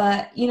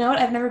 But you know what?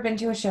 I've never been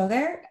to a show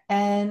there,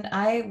 and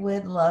I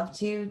would love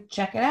to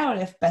check it out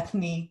if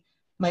Bethany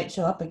might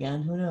show up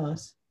again. Who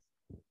knows?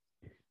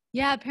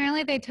 Yeah,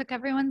 apparently they took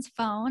everyone's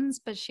phones,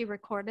 but she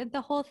recorded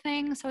the whole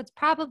thing. So it's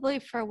probably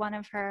for one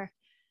of her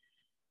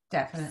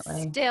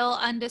still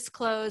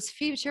undisclosed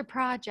future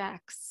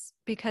projects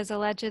because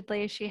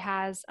allegedly she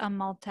has a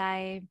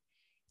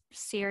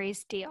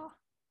multi-series deal.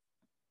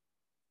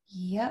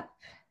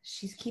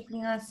 She's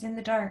keeping us in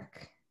the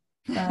dark.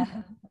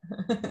 I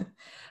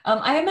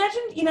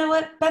imagine, you know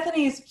what,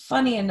 Bethany is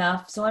funny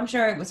enough, so I'm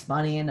sure it was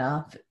funny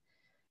enough.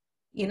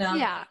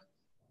 Yeah.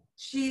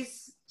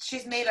 She's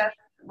made us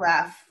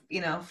laugh,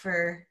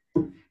 for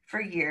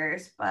for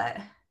years, but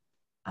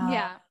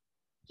Yeah.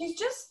 she's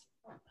just,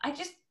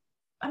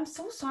 I'm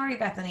so sorry,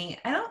 Bethany.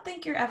 I don't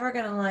think you're ever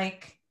gonna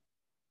like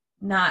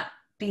not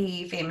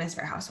be famous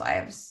for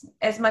Housewives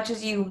as much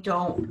as you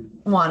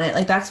don't want it.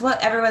 Like that's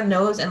what everyone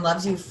knows and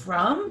loves you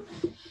from.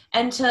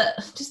 And to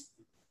just,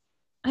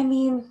 I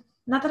mean,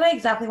 not that I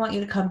exactly want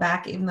you to come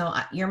back, even though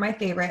you're my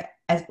favorite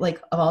as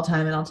like of all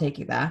time, and I'll take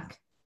you back.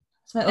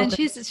 And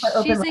she's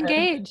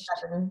engaged.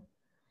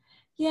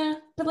 Yeah,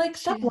 but like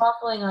stop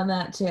waffling on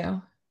that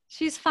too.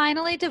 She's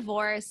finally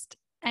divorced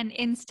and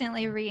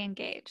instantly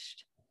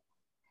re-engaged.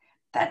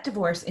 That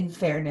divorce, in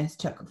fairness,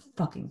 took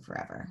fucking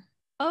forever.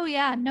 Oh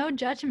yeah, no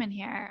judgment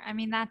here. I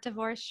mean, that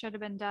divorce should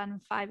have been done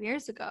 5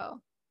 years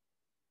ago.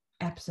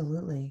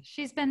 Absolutely.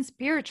 She's been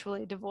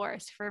spiritually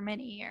divorced for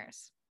many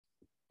years.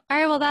 All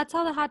right, well, that's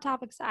all the hot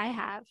topics I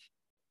have.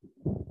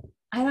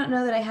 I don't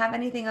know that I have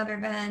anything other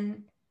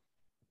than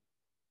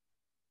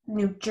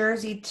New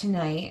Jersey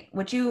tonight,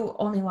 which you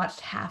only watched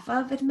half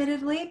of,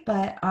 admittedly,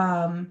 but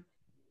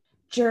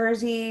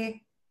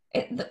Jersey,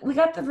 we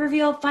got the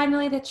reveal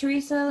finally that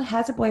Teresa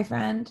has a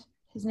boyfriend.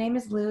 His name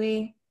is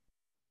Louis,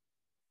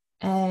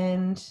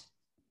 and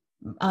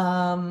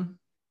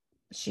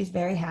she's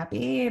very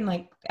happy. And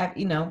like,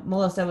 you know,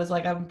 Melissa was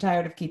like, I'm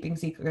tired of keeping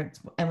secrets,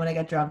 and when I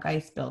get drunk, I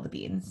spill the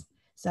beans.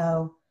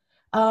 So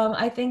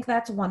I think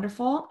that's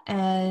wonderful.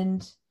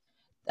 And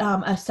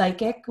a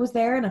psychic was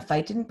there and a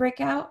fight didn't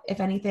break out. If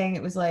anything,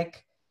 it was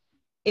like,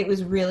 it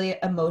was really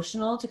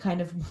emotional to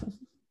kind of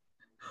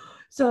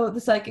so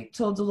the psychic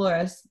told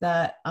Dolores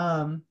that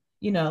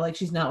you know, like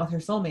she's not with her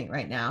soulmate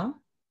right now,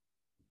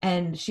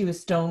 and she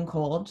was stone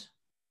cold.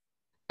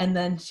 And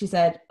then she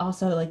said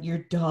also, like, your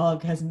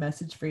dog has a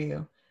message for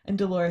you, and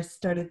Dolores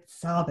started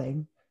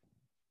sobbing,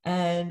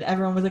 and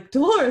everyone was like,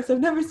 Dolores, I've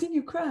never seen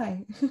you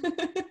cry.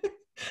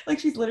 Like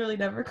she's literally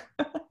never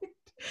cried.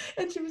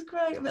 And she was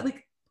crying. But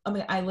like, I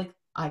mean,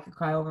 I could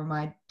cry over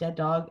my dead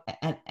dog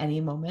at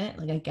any moment.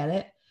 Like I get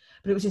it.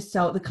 But it was just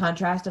so the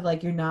contrast of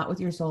like, you're not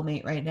with your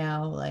soulmate right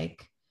now.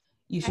 Like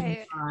you should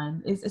move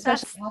on.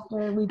 Especially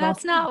after we've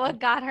That's not what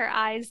got her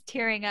eyes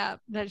tearing up,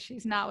 that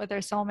she's not with her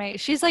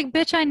soulmate. She's like,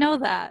 bitch, I know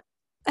that.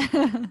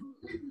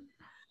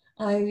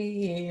 I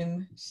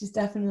mean, she's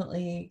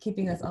definitely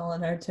keeping us all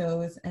on our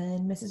toes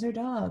and misses her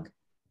dog.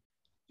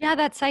 Yeah,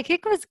 that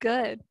psychic was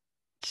good.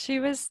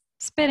 She was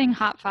spitting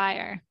hot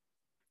fire.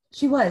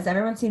 She was.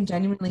 Everyone seemed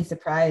genuinely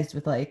surprised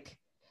with like,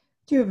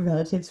 do you have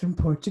relatives from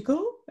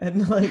Portugal?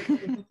 And like,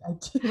 I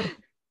do.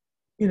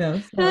 You know,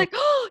 so. They're like,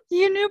 oh,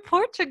 you knew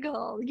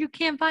Portugal. You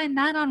can't find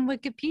that on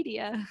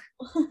Wikipedia.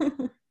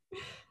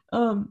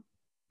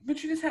 But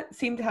she just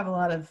seemed to have a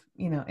lot of,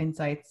 you know,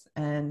 insights,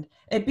 and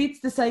it beats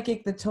the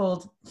psychic that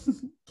told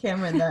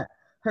Cameron that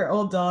her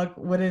old dog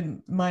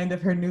wouldn't mind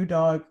if her new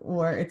dog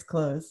wore its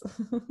clothes.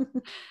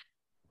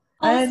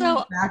 Also,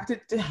 and back to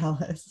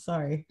Dallas.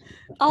 Sorry.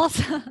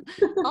 Also,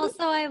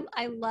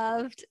 I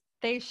loved,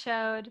 they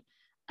showed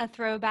a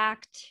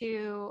throwback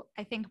to,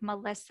 I think,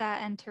 Melissa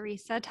and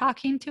Teresa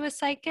talking to a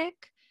psychic,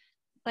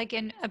 like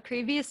in a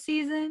previous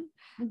season.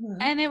 Mm-hmm.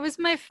 And it was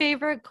my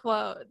favorite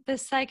quote. The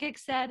psychic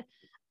said,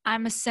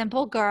 I'm a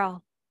simple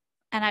girl,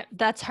 and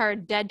that's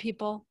heard dead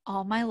people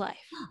all my life.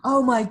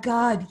 Oh my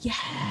God,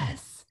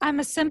 yes. I'm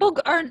a simple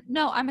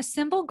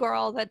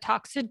girl that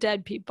talks to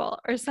dead people,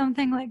 or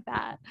something like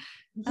that.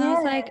 Yeah. I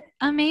was like,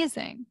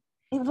 amazing.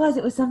 It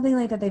was something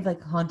like that. They've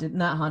like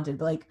not haunted,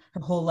 but like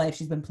her whole life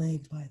she's been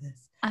plagued by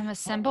this. I'm a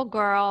simple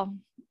girl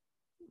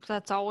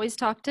that's always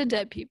talked to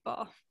dead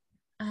people.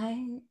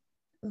 I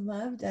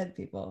love dead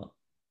people.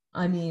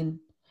 I mean,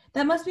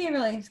 that must be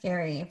really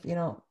scary if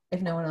no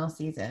one else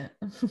sees it.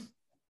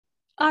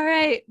 All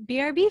right,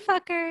 BRB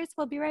fuckers.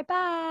 We'll be right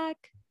back.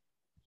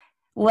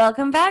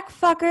 Welcome back,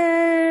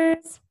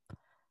 fuckers.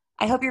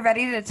 I hope you're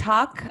ready to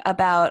talk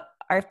about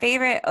our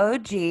favorite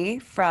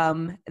OG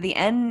from the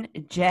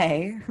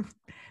NJ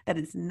that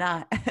is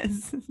not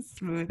as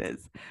smooth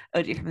as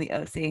OG from the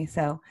OC.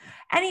 So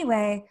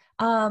anyway,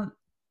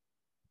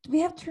 we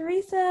have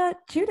Teresa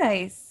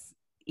Giudice,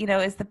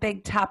 is the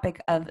big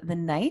topic of the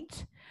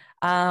night.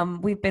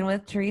 We've been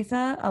with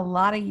Teresa a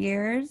lot of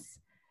years,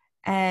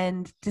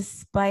 and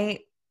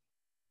despite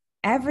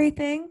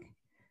everything,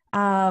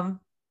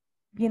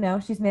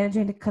 she's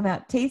managing to come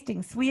out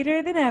tasting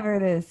sweeter than ever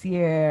this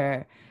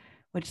year,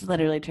 which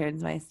literally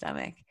turns my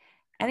stomach.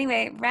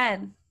 Anyway,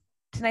 Ren,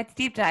 tonight's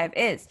deep dive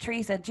is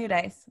Teresa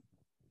Giudice.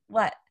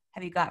 What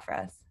have you got for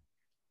us?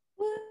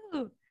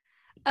 Woo!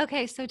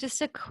 Okay, so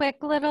just a quick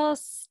little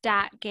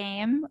stat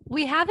game.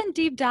 We haven't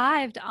deep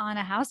dived on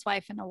a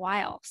housewife in a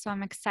while, so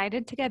I'm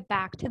excited to get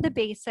back to the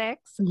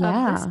basics of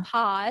this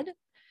pod.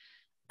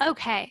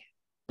 Okay,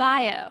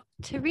 bio.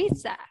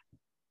 Teresa,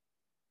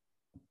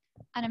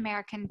 an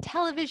American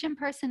television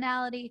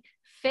personality,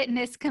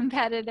 fitness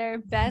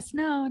competitor, best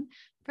known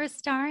for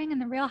starring in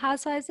The Real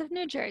Housewives of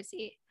New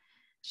Jersey.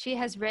 She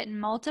has written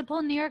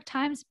multiple New York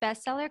Times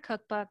bestseller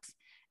cookbooks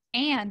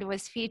and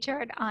was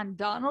featured on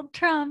Donald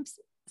Trump's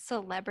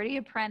Celebrity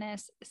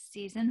Apprentice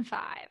Season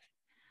 5.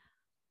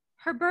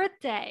 Her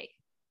birthday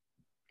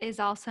is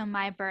also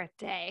my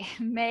birthday,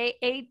 May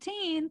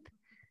 18th,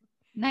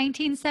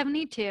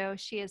 1972.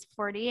 She is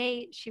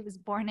 48. She was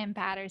born in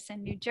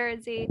Paterson, New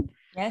Jersey.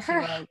 Yes, she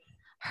Her, was.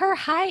 her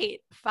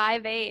height,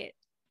 5'8".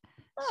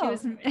 She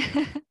was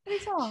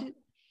pretty tall.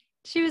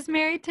 she was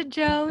married to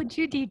Joe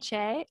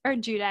Giudice or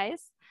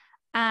Giudice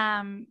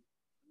from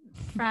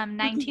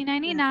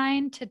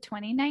 1999 to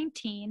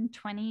 2019,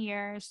 20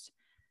 years.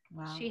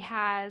 Wow. She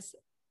has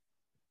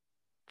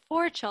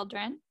 4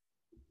 children.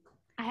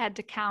 I had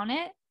to count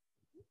it.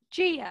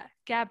 Gia,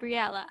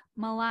 Gabriella,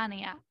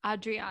 Melania,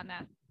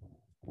 Adriana.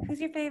 Who's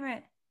your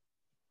favorite?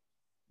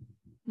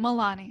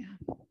 Melania.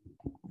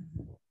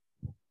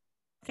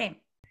 Same.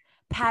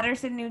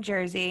 Paterson, New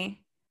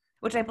Jersey,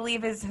 which I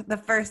believe is the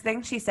first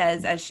thing she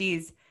says as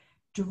she's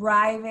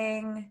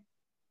driving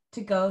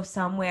to go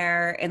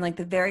somewhere in like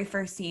the very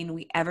first scene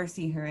we ever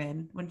see her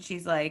in, when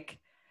she's like,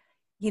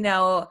 you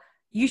know,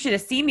 you should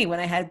have seen me when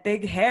I had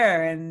big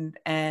hair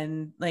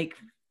and like,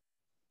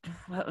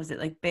 what was it?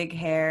 Like big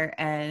hair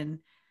and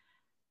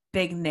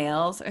big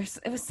nails, or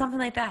it was something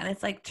like that. And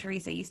it's like,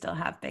 Teresa, you still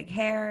have big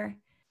hair.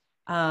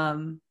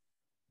 The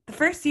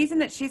first season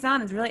that she's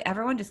on is really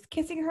everyone just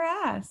kissing her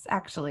ass,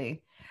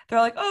 actually. They're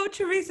like, oh,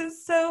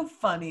 Teresa's so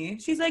funny.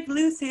 She's like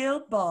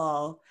Lucille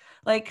Ball.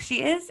 Like,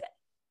 she is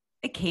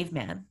a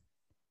caveman,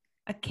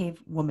 a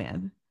cave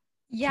woman.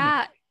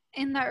 Yeah.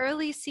 In the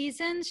early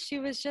seasons, she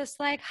was just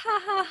like, ha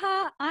ha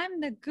ha,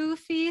 I'm the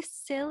goofy,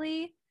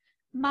 silly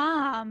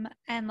mom.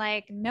 And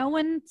like, no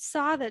one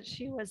saw that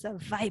she was a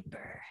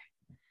viper.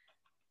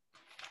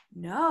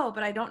 No,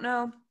 but I don't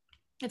know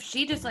if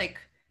she just like,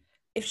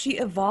 if she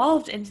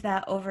evolved into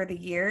that over the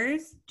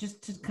years,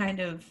 just to kind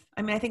of,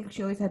 I mean, I think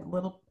she always had a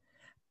little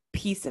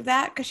piece of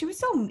that because she was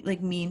so like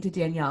mean to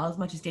Danielle, as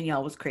much as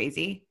Danielle was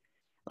crazy.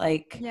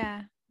 Like,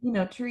 Yeah. you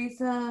know,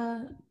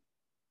 Teresa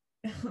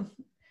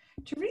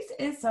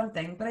is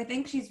something, but I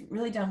think she's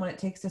really done what it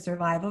takes to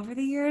survive over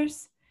the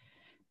years.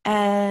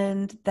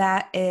 And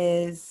that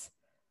is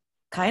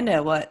kind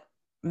of what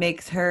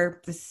makes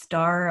her the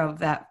star of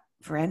that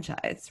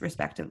franchise,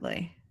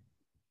 respectively.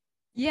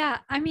 Yeah,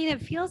 I mean,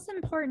 it feels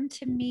important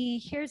to me.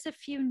 Here's a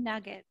few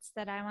nuggets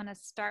that I want to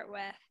start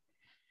with.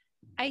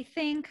 I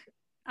think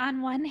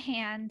on one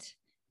hand,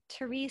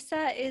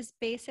 Teresa is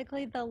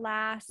basically the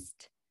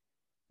last,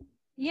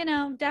 you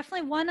know,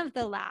 definitely one of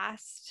the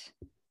last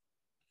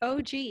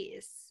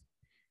OGs,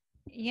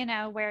 you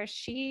know, where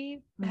she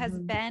has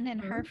been in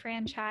her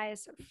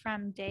franchise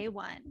from day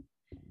one.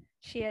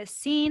 She has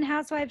seen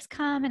Housewives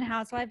come and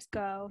Housewives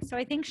go. So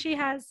I think she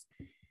has,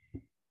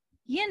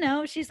 you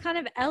know, she's kind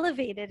of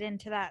elevated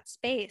into that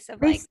space of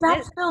They like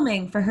stopped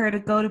filming for her to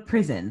go to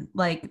prison.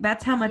 Like,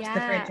 that's how much the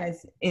Yeah.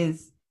 franchise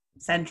is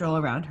central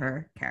around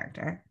her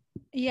character.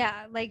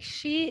 Yeah, like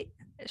she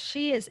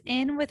is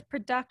in with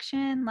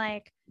production.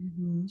 Like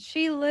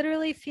she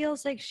literally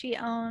feels like she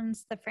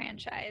owns the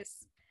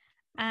franchise.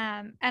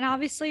 And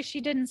obviously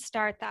she didn't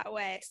start that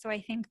way. So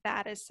I think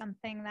that is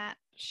something that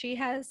she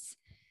has,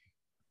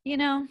 you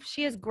know,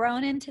 she has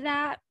grown into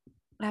that.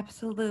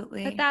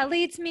 Absolutely. But that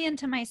leads me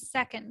into my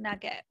second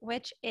nugget,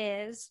 which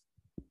is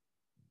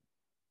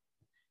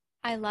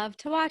I love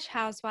to watch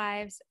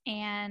Housewives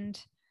and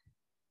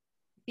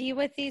be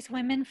with these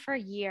women for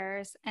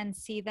years and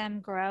see them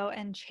grow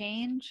and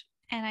change.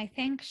 And I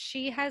think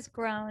she has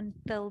grown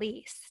the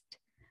least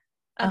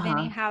of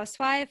any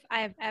housewife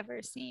I've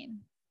ever seen.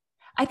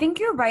 I think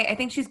you're right. I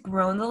think she's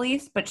grown the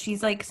least, but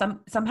she's like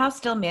somehow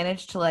still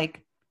managed to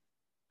like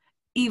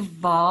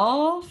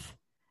evolve.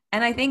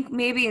 And I think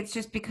maybe it's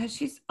just because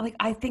she's like,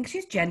 I think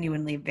she's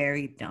genuinely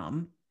very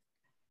dumb.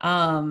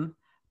 But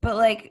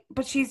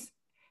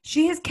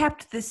she has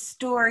kept this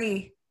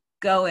story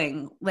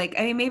going. Like,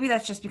 I mean, maybe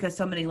that's just because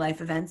so many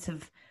life events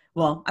have,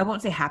 well, I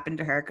won't say happened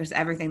to her because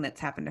everything that's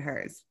happened to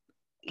her is,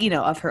 you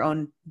know, of her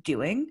own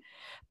doing.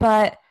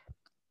 But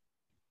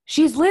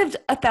she's lived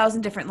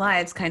 1,000 different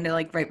lives kind of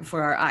like right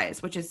before our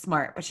eyes, which is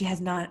smart, but she has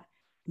not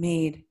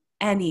made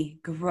any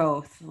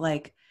growth.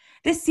 Like,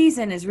 this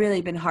season has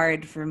really been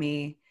hard for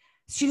me.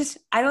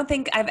 I don't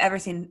think I've ever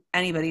seen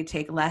anybody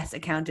take less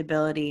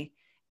accountability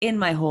in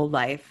my whole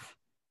life.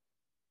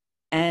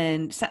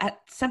 And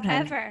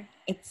sometimes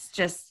it's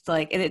just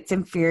like, it's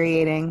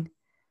infuriating.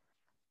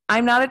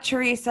 I'm not a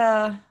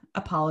Teresa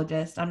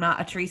apologist. I'm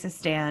not a Teresa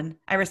stan.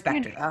 I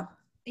respect her though.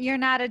 You're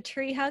not a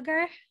tree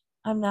hugger?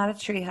 I'm not a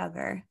tree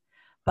hugger.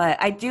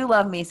 But I do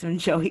love me some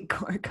Joey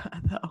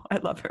Gorga though. I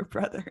love her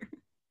brother.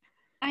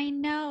 I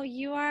know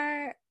you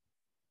are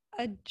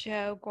a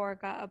Joe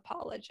Gorga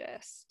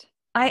apologist.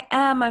 I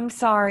am. I'm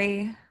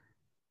sorry.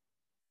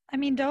 I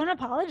mean, don't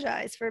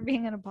apologize for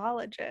being an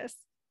apologist.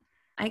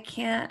 I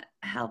can't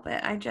help it.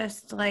 I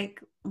just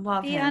like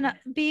love him.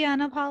 Be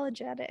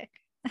unapologetic.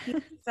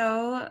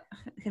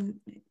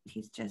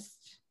 He's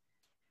just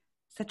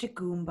such a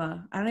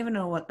Goomba. I don't even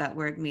know what that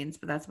word means,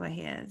 but that's what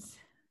he is.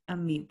 A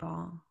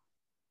meatball.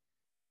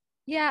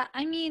 Yeah,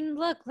 I mean,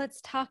 look,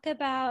 let's talk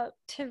about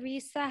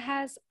Teresa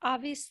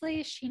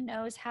obviously she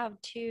knows how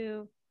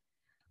to,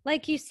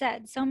 like you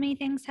said, so many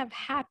things have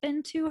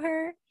happened to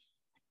her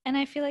And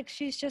I feel like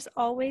she's just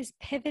always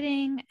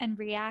pivoting and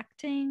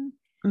reacting,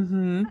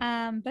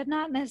 but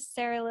not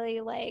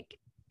necessarily like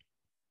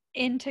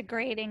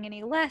integrating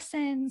any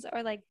lessons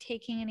or like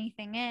taking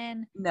anything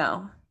in.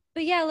 No.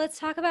 But yeah, let's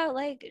talk about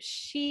like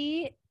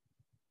she's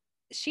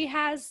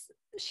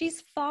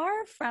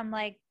far from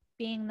like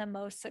being the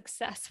most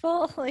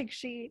successful. Like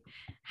she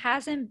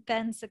hasn't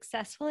been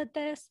successful at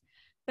this,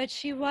 but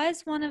she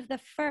was one of the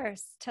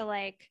first to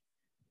like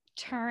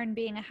turn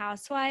being a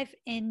housewife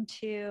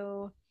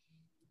into,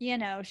 you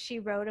know, she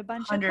wrote a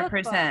bunch of 100%.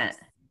 cookbooks.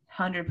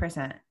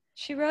 100%.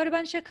 She wrote a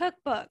bunch of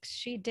cookbooks.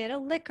 She did a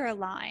liquor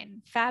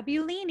line,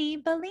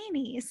 Fabulini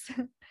Bellinis.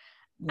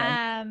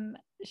 Yeah.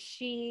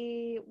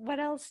 What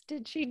else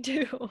did she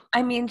do?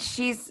 I mean,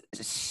 she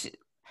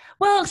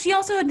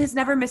also has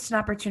never missed an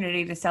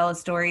opportunity to sell a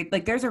story.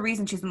 Like, there's a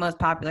reason she's the most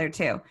popular,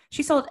 too.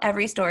 She sold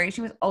every story.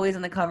 She was always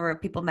on the cover of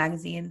People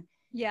magazine.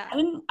 Yeah.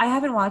 I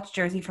haven't watched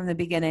Jersey from the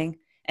beginning,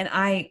 and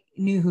I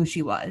knew who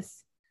she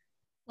was.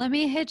 Let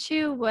me hit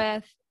you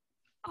with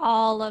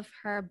all of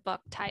her book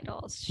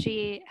titles.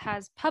 She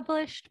has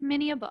published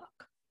many a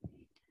book.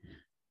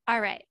 All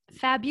right.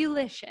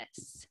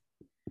 Fabulicious.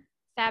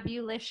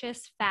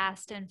 Fabulicious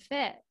Fast and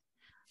Fit.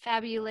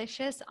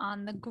 Fabulicious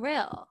on the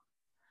Grill.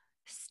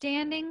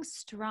 Standing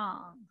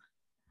Strong.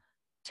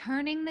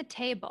 Turning the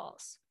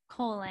Tables,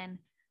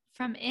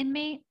 from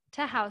inmate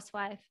to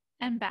housewife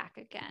and back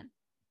again.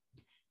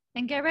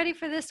 And get ready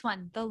for this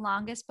one, the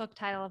longest book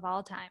title of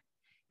all time.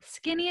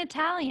 Skinny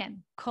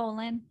Italian,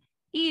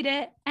 eat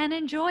it and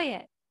enjoy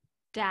it,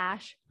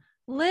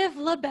 live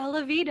la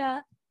bella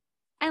vita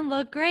and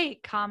look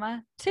great,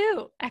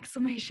 2,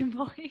 exclamation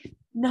point.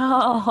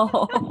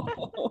 No.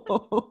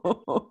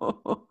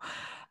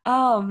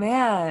 Oh,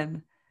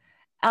 man.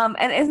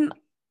 And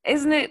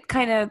isn't it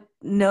kind of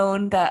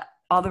known that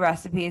all the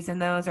recipes in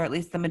those, or at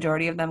least the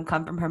majority of them,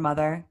 come from her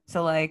mother?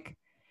 So like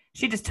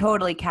she just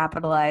totally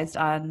capitalized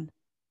on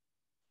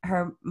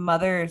her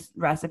mother's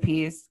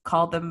recipes,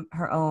 called them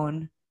her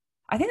own.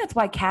 I think that's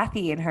why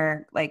Kathy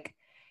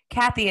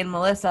and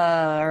Melissa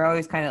are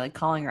always kind of like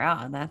calling her out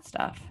on that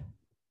stuff.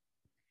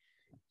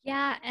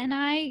 Yeah, and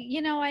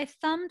I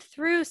thumbed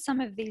through some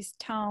of these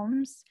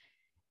tomes,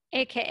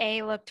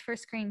 aka looked for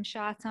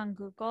screenshots on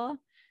Google.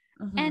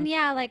 And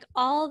yeah, like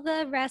all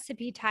the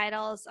recipe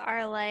titles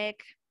are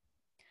like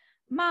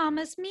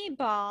Mama's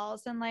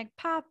meatballs and like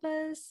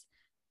Papa's.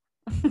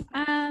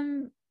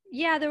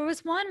 Yeah, there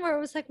was one where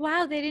it was like,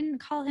 wow, they didn't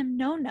call him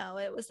No.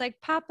 It was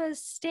like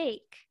Papa's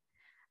steak.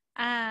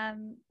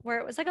 Where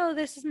it was like, oh,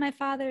 this is my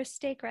father's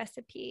steak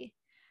recipe.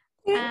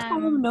 They didn't call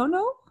him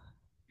No?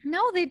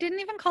 No, they didn't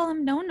even call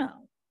him No.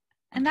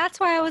 And that's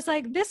why I was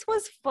like, this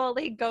was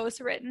fully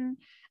ghostwritten.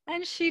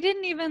 And she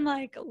didn't even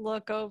like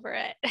look over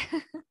it.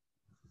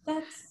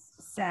 That's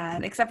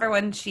sad, except for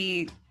when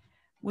she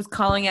was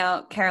calling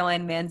out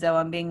Caroline Manzo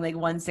on being like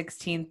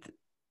 1/16th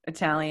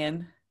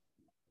Italian.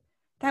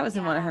 That was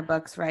in one of her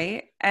books,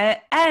 right?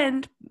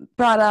 And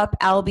brought up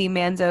Albie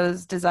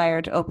Manzo's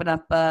desire to open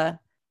up a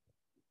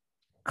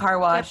car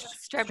wash.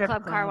 Strip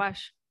club car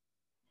wash.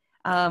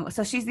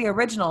 So she's the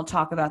original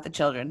Talk About the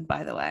Children,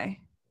 by the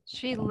way.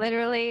 She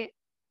literally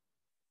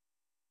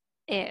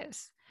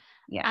is.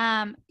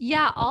 Yeah.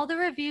 Yeah, all the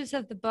reviews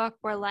of the book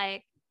were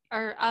like,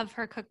 or of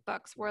her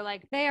cookbooks were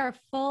like, they are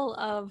full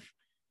of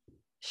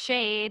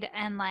shade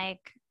and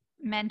like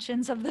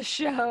mentions of the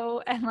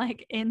show and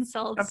like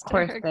insults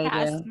to her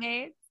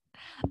castmates.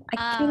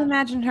 I can't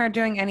imagine her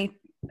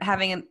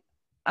having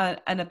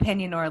an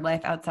opinion or a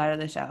life outside of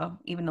the show,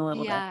 even a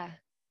little bit.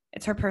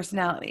 It's her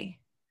personality.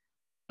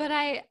 But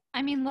I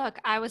mean, look,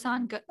 I was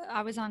on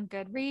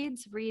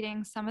Goodreads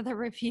reading some of the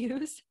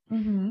reviews,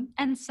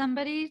 and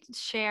somebody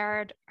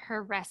shared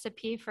her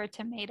recipe for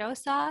tomato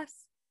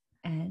sauce.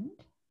 And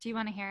do you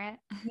want to hear it?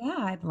 Yeah,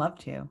 I'd love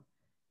to.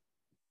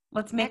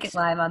 Let's make it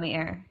live on the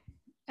air.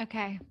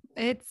 Okay,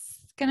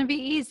 it's gonna be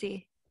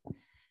easy.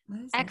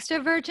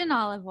 Extra virgin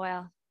olive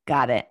oil.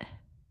 Got it.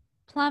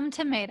 Plum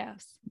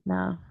tomatoes.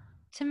 No.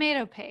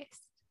 Tomato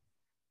paste.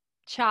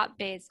 Chopped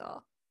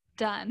basil.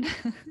 Done.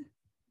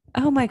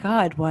 Oh my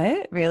God,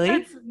 what?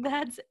 Really?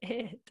 That's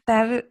it.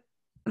 That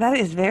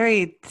is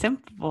very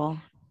simple.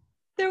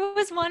 There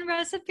was one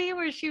recipe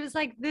where she was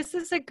like, this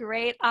is a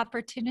great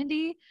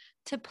opportunity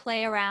to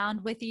play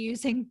around with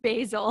using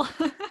basil.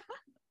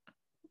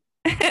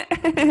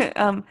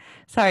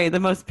 Sorry, the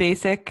most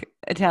basic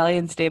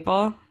Italian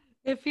staple.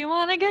 If you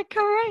want to get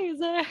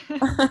crazy.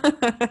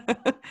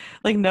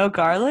 Like no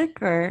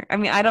garlic, or I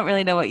mean, I don't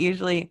really know what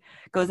usually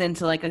goes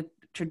into like a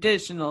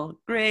traditional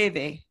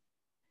gravy.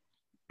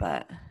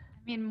 But I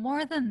mean,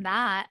 more than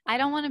that, I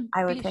don't want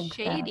to be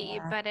shady, so,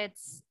 yeah. But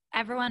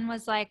everyone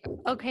was like,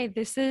 okay,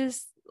 this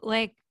is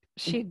like,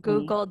 she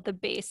Googled the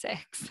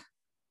basics.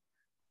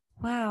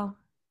 Wow.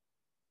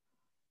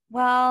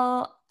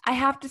 Well, I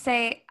have to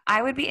say,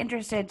 I would be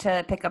interested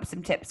to pick up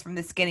some tips from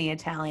the Skinny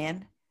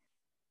Italian.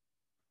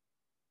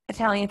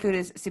 Italian food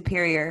is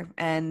superior,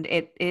 and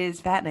it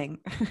is fattening.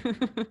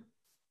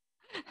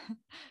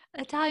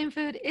 Italian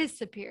food is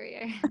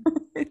superior.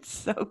 It's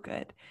so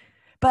good.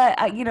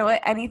 But you know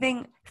what?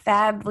 Anything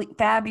fabulous,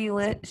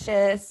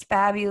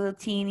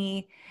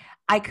 fabulatini,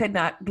 I could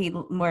not be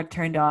more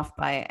turned off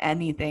by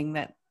anything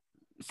that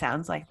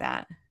sounds like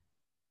that.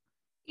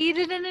 Eat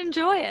it and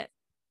enjoy it.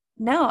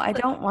 No, I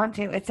don't want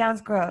to. It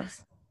sounds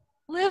gross.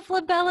 Live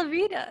la bella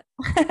vida.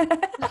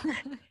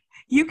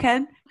 You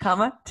can,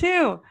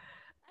 too.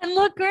 And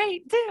look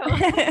great too.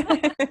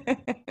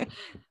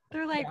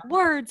 They're like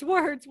words,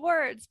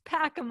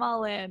 pack them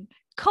all in.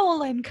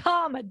 Colon,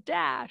 comma,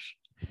 dash.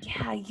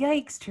 Yeah,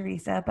 yikes,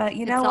 Teresa. But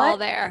you know It's what? all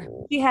there.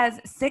 She has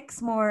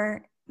 6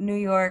 more New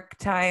York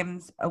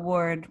Times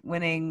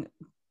award-winning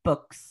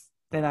books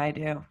than I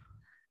do.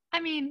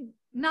 I mean,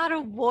 not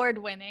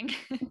award-winning.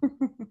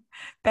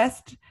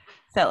 Best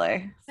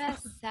seller.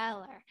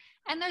 Bestseller.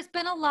 And there's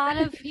been a lot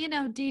of,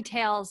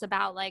 details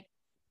about like,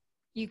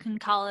 you can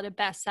call it a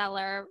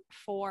bestseller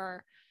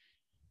for,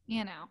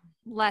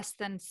 less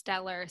than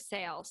stellar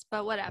sales,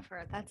 but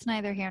whatever. That's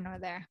neither here nor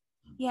there.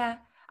 Yeah.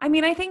 I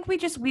mean, I think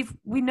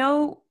we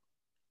know,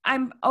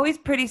 I'm always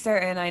pretty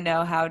certain I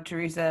know how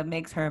Teresa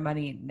makes her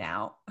money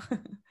now.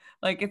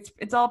 Like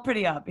it's all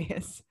pretty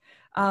obvious.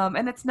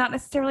 And it's not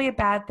necessarily a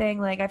bad thing.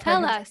 Like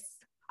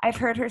I've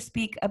heard her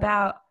speak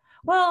about,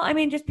 well, I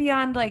mean, just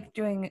beyond like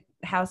doing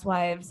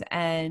Housewives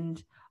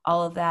and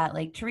all of that,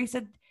 like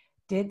Teresa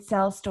did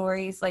sell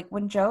stories. Like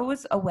when Joe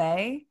was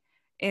away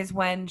is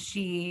when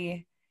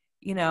she,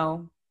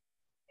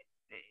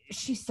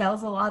 she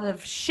sells a lot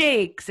of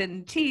shakes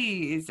and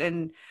teas.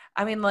 And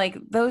I mean, like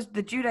the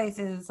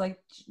Giudices, like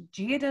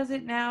Gia does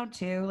it now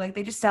too. Like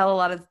they just sell a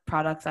lot of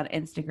products on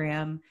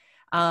Instagram.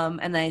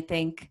 And I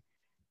think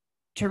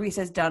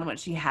Teresa's done what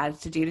she has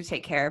to do to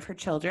take care of her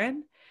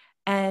children.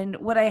 And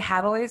what I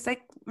have always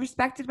like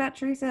respected about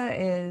Teresa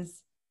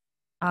is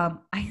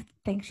I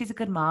think she's a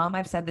good mom.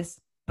 I've said this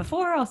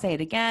before, I'll say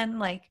it again.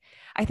 Like,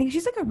 I think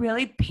she's like a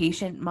really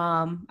patient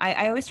mom.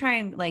 I always try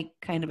and like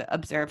kind of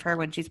observe her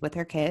when she's with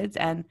her kids,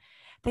 and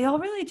they all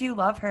really do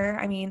love her.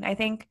 I mean, I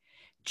think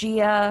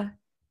Gia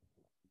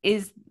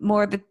is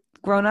more the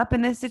grown up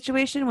in this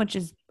situation, which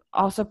is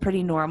also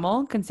pretty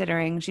normal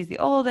considering she's the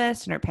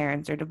oldest and her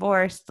parents are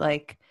divorced.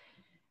 Like,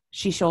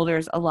 she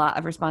shoulders a lot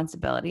of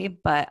responsibility,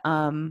 but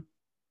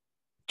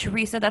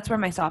Teresa, that's where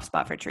my soft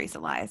spot for Teresa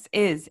lies,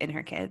 is in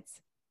her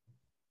kids.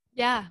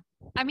 Yeah.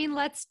 I mean,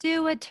 let's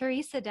do what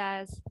Teresa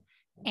does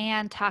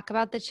and talk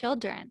about the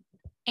children.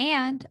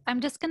 And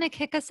I'm just going to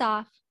kick us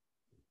off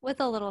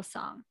with a little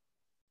song.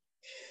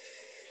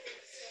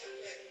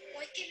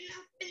 Waking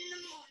up in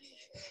the morning,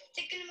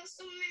 thinking about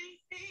so many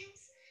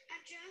things. I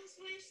just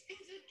wish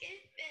things would get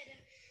better.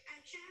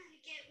 I'm trying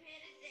to get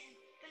rid of them,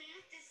 but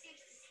nothing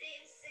seems to stay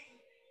the same.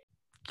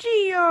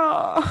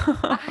 Gia!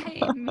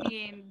 I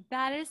mean,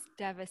 that is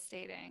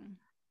devastating.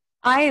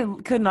 I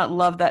could not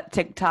love that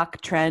TikTok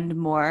trend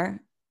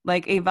more.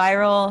 Like a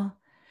viral,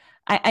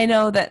 I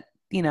know that,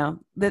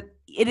 that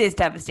it is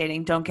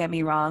devastating, don't get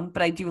me wrong,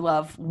 but I do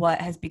love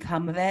what has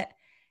become of it.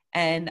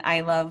 And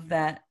I love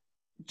that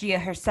Gia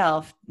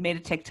herself made a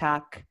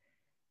TikTok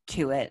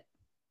to it,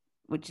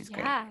 which is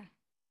great.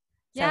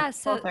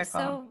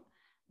 So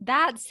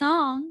that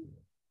song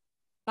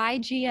by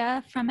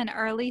Gia from an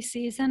early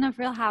season of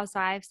Real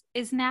Housewives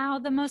is now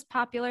the most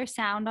popular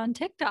sound on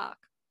TikTok.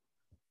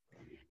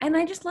 And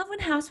I just love when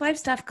Housewives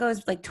stuff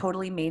goes like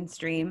totally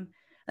mainstream.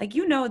 Like,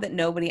 that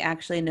nobody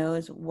actually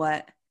knows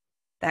what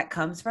that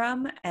comes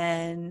from.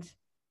 And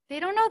they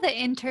don't know the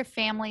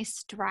interfamily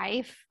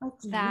strife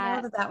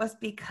that was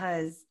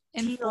because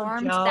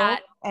informed Joe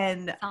that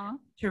and song.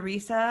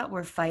 Teresa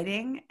were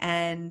fighting.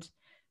 And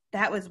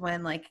that was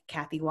when like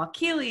Kathy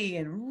Wakili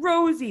and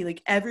Rosie,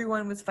 like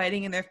everyone was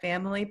fighting in their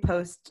family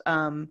post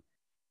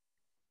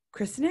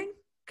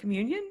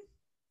communion?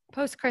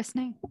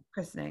 Post-christening.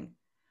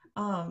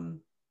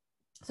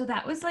 So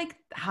that was like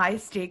high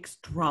stakes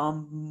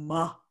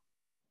drama.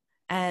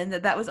 And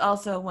that was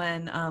also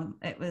when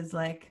it was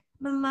like,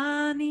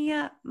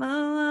 Melania,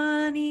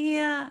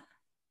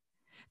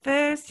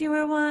 first you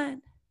were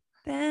 1,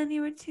 then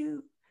you were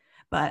 2.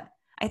 But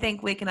I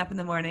think Waking Up in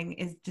the Morning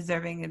is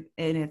deserving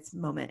in its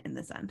moment in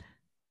the sun.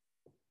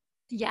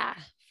 Yeah,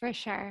 for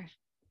sure.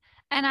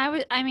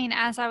 And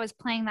as I was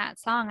playing that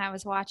song, I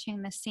was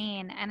watching the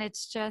scene, and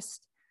it's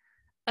just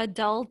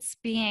adults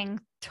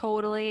being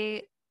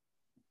totally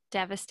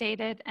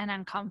devastated and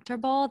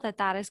uncomfortable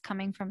that is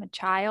coming from a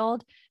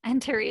child,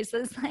 and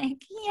Teresa's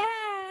like,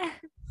 yeah,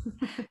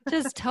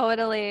 just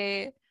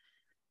totally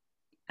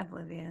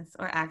oblivious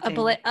or acting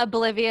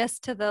oblivious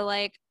to the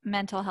like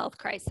mental health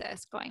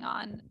crisis going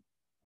on.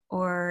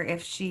 Or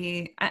if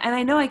she, and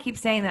I know I keep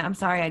saying that, I'm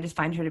sorry, I just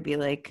find her to be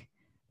like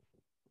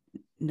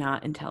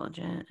not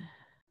intelligent.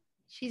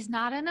 She's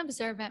not an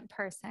observant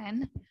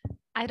person.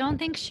 I don't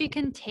think she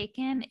can take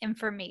in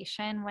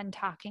information when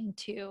talking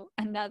to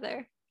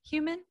another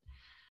human.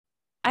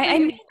 I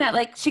mean that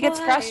like she gets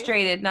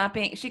frustrated not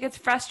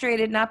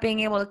being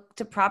able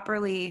to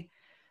properly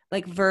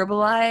like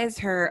verbalize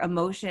her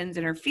emotions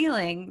and her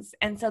feelings,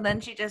 and so then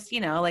she just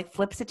like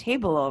flips a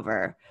table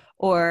over,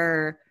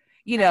 or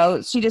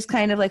she just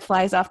kind of like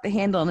flies off the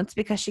handle, and it's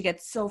because she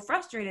gets so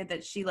frustrated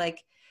that she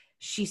like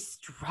she's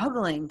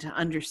struggling to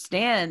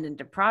understand and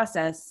to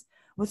process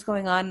what's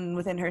going on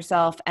within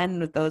herself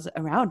and with those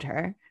around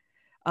her.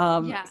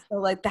 Yeah. So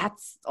like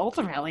that's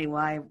ultimately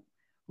why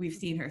we've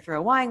seen her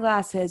throw wine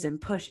glasses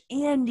and push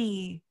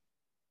Andy.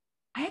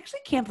 I actually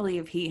can't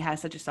believe he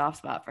has such a soft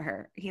spot for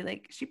her.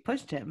 She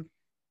pushed him.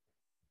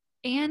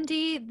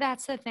 Andy,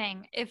 that's the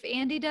thing. If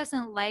Andy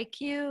doesn't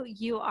like you,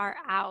 you are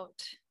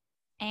out.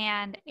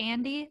 And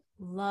Andy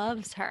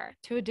loves her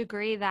to a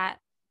degree that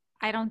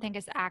I don't think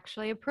is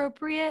actually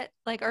appropriate,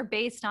 like, or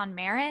based on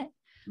merit.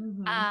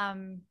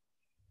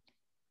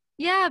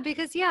 Yeah,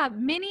 because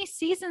many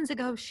seasons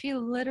ago, she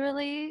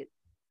literally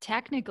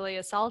technically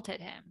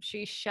assaulted him.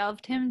 She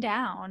shoved him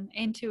down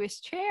into his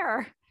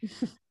chair.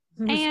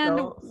 And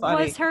So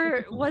funny.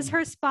 was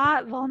her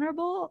spot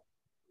vulnerable?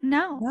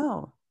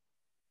 No.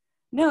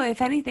 No,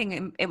 if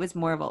anything, it was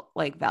more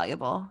like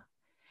valuable.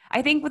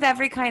 I think with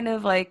every kind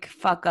of like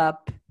fuck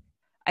up,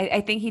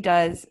 I think he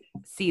does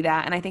see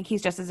that, and I think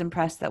he's just as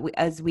impressed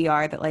as we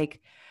are that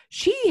like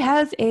she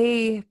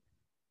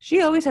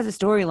always has a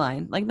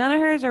storyline. Like none of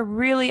hers are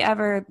really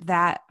ever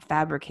that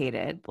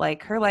fabricated.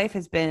 Like her life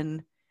has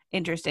been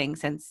interesting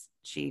since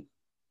she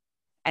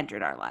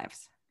entered our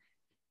lives.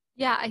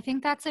 Yeah, I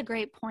think that's a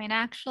great point,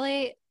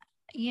 actually.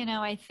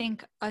 I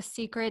think a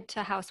secret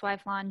to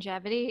housewife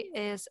longevity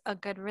is a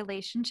good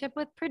relationship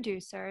with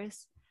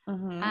producers.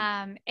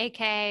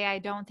 AKA, I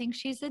don't think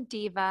she's a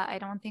diva. I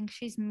don't think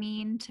she's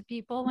mean to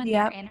people when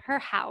they're in her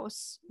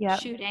house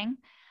shooting.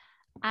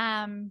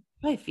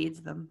 Probably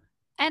feeds them.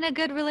 And a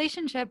good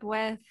relationship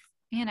with,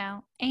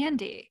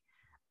 Andy.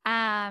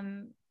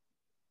 And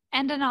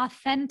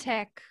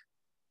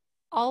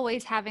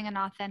always having an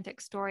authentic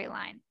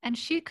storyline. And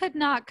she could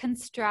not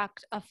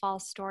construct a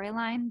false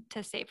storyline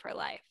to save her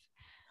life.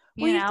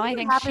 I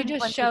think she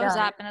just shows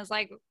up and is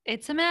like,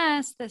 it's a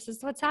mess. This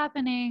is what's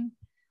happening.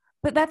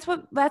 But that's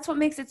what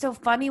makes it so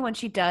funny when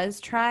she does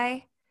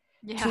try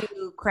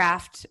to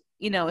craft,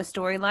 a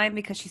storyline,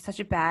 because she's such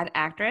a bad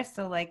actress.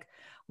 So like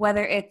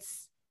whether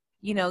it's,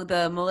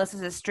 the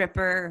Melissa's a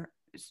stripper,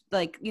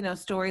 like,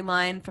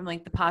 storyline from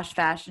like the Posh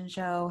Fashion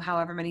Show,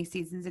 however many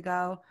seasons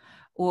ago,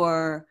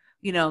 or,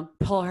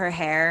 pull her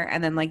hair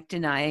and then like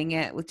denying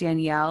it with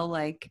Danielle,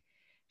 like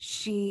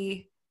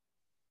she's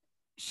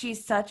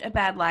such a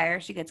bad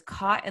liar. She gets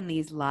caught in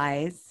these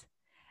lies,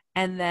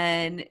 and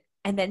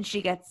then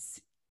she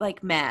gets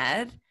like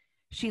mad.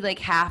 She like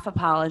half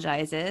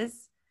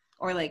apologizes,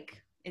 or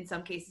like in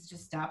some cases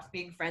just stops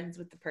being friends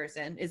with the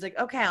person. Is like,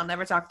 okay, I'll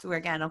never talk to her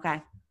again. Okay,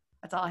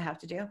 that's all I have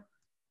to do.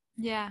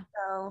 Yeah.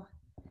 So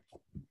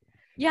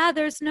yeah,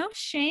 there's no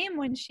shame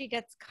when she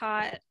gets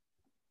caught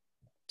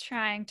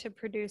trying to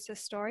produce a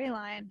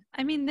storyline.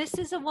 I mean, this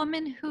is a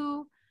woman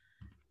who,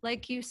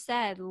 like you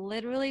said,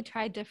 literally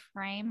tried to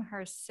frame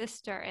her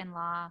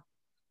sister-in-law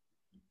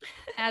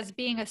as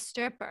being a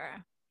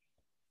stripper.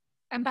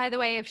 And by the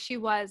way, if she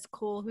was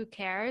cool, who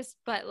cares?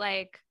 But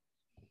like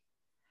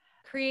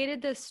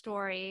created this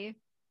story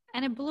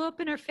and it blew up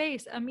in her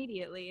face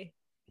immediately.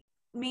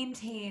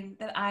 Maintain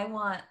that I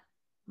want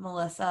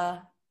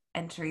Melissa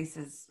and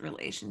Teresa's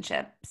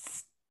relationship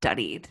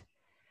studied.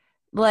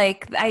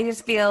 Like, I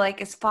just feel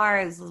like as far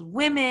as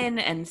women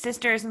and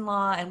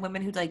sisters-in-law and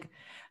women who like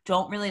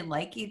don't really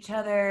like each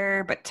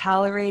other but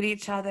tolerate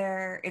each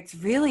other, it's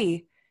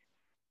really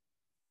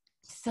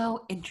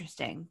so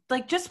interesting.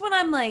 Like just when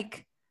I'm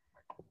like,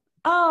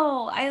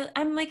 oh,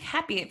 I'm like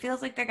happy, it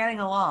feels like they're getting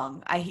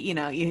along,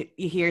 you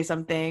hear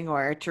something,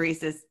 or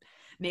Teresa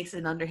makes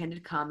an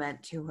underhanded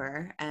comment to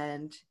her,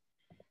 and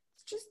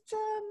it's just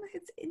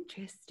it's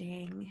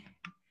interesting.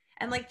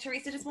 And like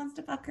Teresa just wants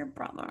to fuck her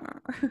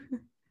brother.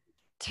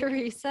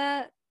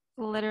 Teresa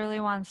literally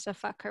wants to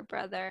fuck her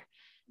brother.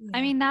 Yeah.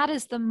 I mean, that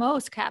is the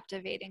most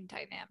captivating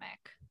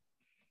dynamic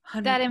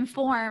 100%. that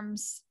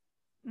informs,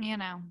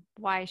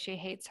 why she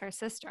hates her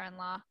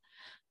sister-in-law.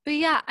 But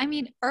yeah, I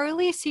mean,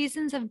 early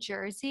seasons of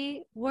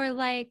Jersey were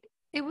like,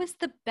 it was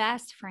the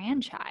best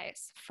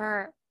franchise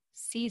for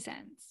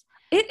seasons.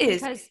 It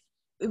is. Because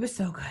it was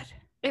so good.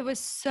 It was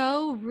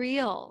so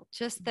real.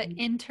 Just the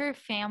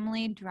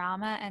inter-family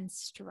drama and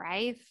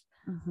strife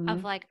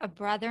of like a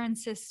brother and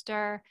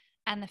sister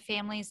and the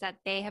families that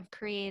they have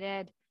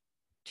created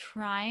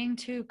trying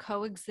to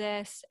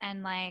coexist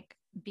and like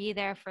be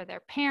there for their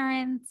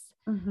parents.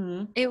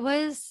 It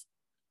was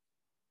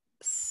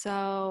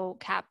so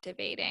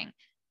captivating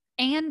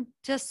and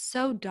just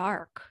so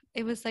dark.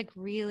 It was like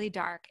really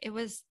dark. It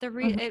was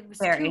it was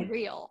too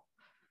real.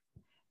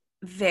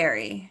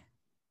 Very.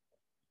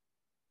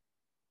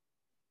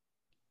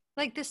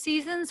 Like the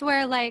seasons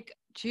where like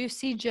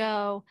Juicy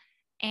Joe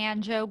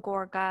and Joe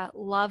Gorga,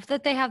 love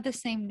that they have the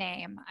same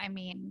name. I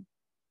mean,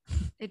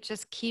 it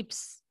just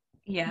keeps,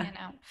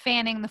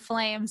 fanning the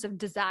flames of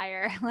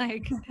desire.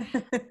 Like,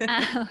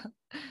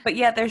 but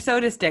yeah, they're so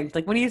distinct.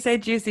 Like when you say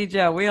Juicy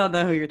Joe, we all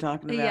know who you're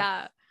talking about.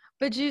 Yeah.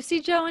 But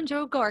Juicy Joe and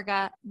Joe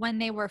Gorga, when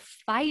they were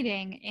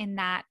fighting in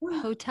that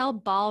hotel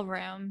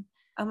ballroom.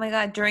 Oh my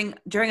God, during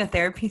a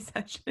therapy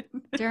session.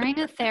 During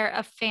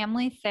a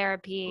family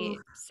therapy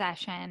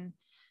session.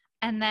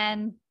 And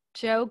then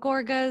Joe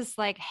Gorga's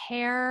like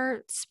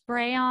hair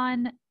spray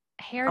on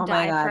hair Oh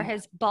my dye for God.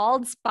 his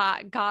bald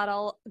spot got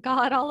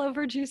all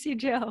over Juicy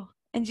Joe.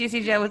 And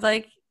Juicy Joe was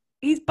like,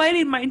 he's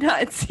biting my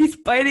nuts. He's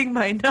biting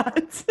my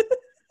nuts.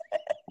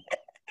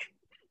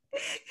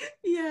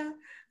 Yeah,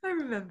 I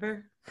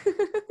remember.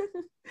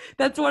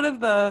 That's one of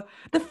the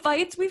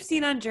fights we've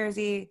seen on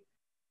Jersey.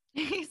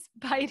 He's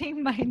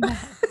biting my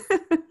nuts.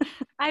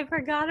 I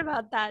forgot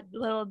about that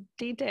little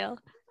detail.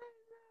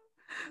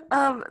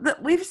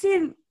 We've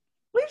seen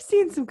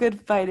some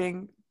good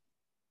fighting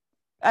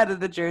out of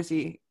the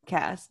Jersey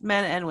cast,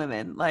 men and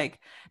women. Like,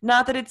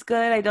 not that it's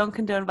good, I don't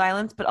condone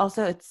violence, but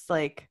also it's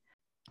like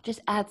just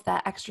adds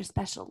that extra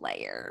special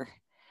layer.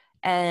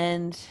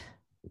 And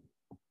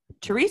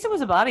Teresa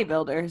was a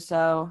bodybuilder,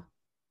 so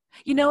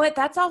you know what?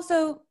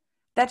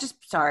 That just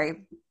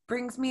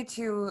brings me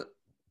to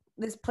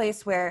this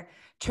place where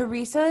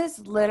Teresa's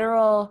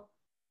literal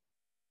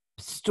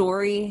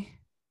story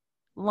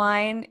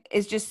line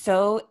is just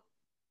so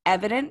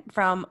evident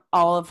from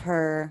all of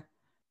her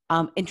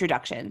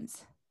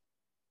introductions,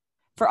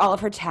 for all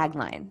of her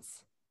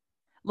taglines.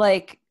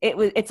 Like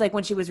it's like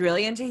when she was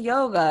really into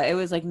yoga, it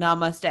was like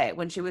namaste.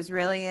 When she was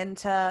really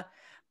into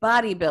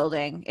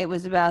bodybuilding, it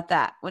was about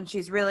that. When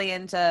she's really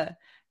into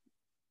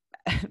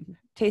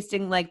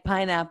tasting like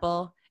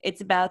pineapple,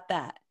 it's about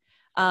that.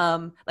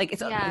 Like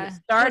it's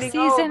starting the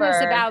season over.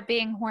 is about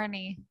being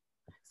horny.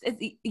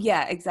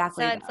 Yeah,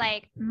 exactly. So it's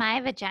like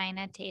my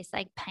vagina tastes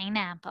like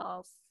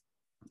pineapples.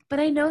 But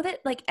I know that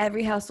like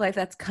every housewife,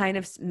 that's kind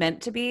of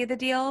meant to be the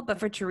deal. But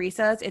for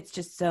Teresa's, it's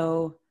just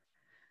so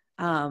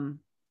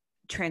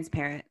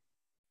transparent.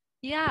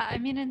 Yeah, I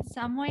mean, in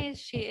some ways,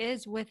 she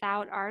is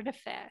without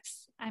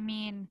artifice. I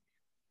mean,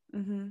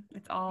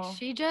 It's all.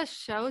 she just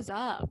shows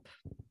up.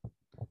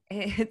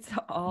 It's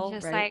all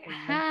Just right like, there.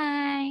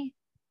 hi.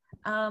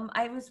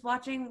 I was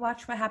watching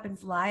Watch What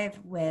Happens Live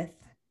with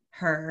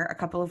her a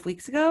couple of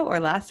weeks ago, or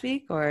last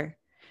week, or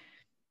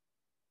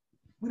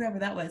whatever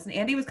that was. And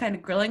Andy was kind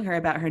of grilling her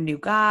about her new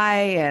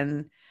guy,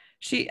 and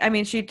she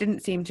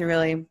didn't seem to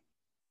really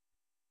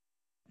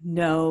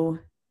know.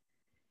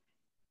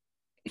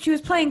 She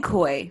was playing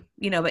coy,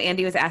 but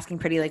Andy was asking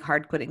pretty like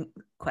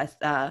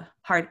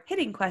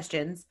hard-hitting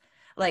questions,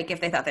 like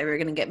if they thought they were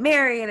going to get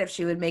married, if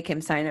she would make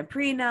him sign a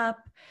prenup.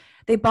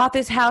 They bought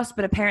this house,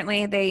 but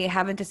apparently they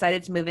haven't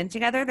decided to move in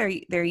together.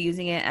 They're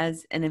using it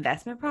as an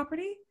investment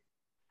property.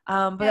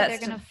 But they're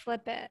going to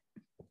flip it.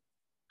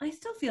 I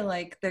still feel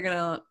like they're going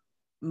to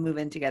move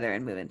in together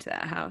and move into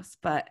that house.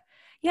 But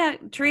yeah,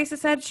 Teresa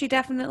said she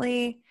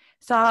definitely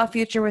saw a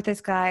future with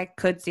this guy,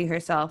 could see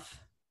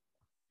herself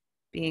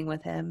being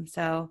with him.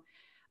 So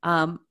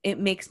it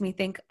makes me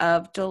think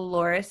of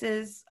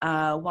Dolores's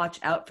watch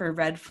out for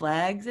red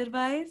flags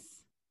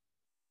advice.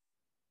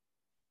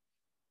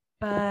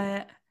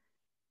 But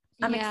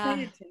I'm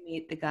excited to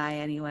meet the guy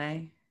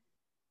anyway.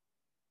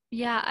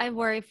 Yeah, I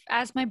worry.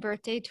 As my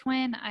birthday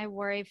twin, I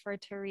worry for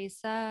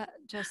Teresa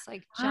just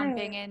like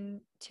jumping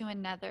into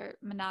another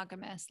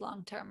monogamous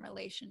long-term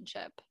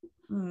relationship.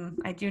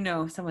 I do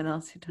know someone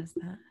else who does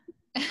that.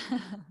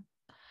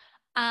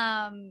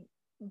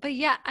 But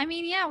yeah, I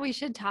mean, yeah, we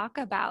should talk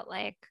about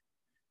like,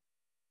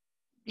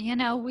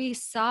 we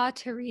saw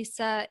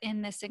Teresa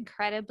in this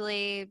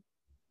incredibly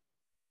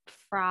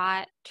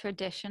fraught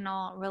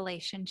traditional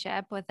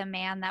relationship with a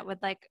man that would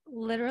like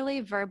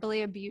literally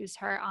verbally abuse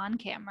her on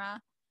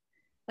camera.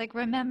 Like,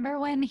 remember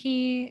when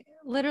he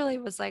literally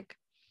was like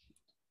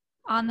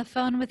on the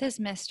phone with his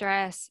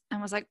mistress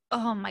and was like,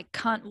 oh, my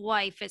cunt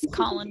wife is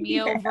calling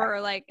me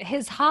over. Like,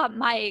 his hot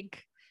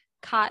mic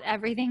caught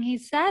everything he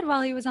said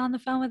while he was on the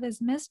phone with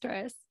his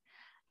mistress.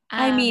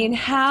 I mean,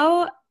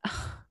 how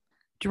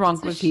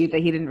drunk was he that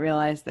he didn't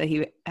realize that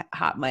he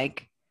hot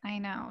mic? I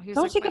know.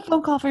 Don't like, take a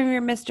phone call from your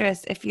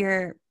mistress if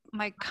you're...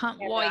 My cunt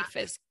wife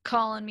is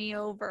calling me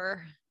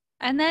over.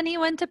 And then he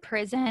went to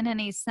prison and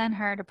he sent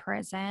her to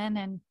prison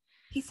and...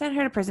 He sent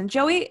her to prison.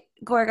 Joey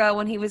Gorga,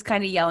 when he was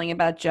kind of yelling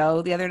about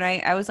Joe the other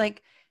night, I was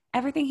like,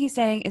 everything he's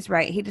saying is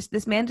right.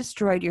 This man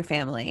destroyed your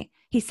family.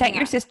 He sent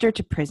your sister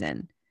to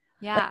prison.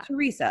 Yeah. Like,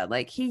 Teresa,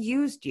 like, he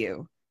used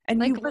you. And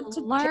like, you went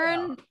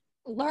to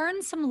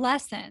learn some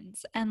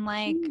lessons and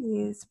like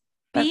Jeez.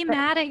 Be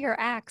mad at your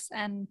ex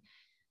and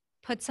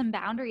put some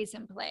boundaries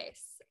in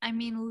place. I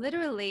mean,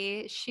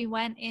 literally, she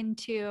went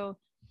into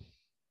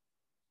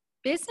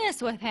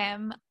business with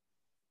him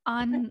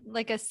on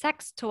like a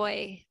sex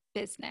toy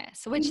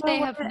business, which they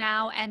have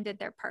now ended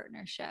their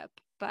partnership.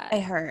 But I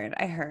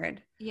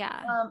heard.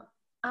 Yeah.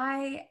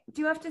 I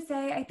do have to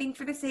say, I think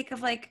for the sake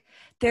of like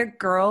their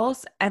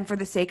girls and for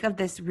the sake of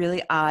this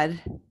really odd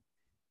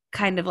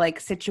kind of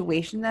like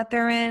situation that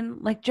they're in,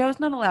 like Joe's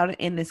not allowed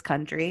in this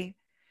country.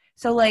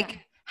 So like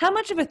how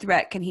much of a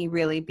threat can he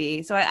really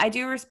be? So I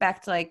do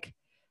respect like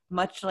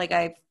much like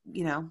I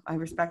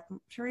respect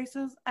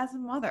Teresa as a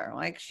mother.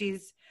 Like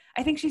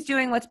I think she's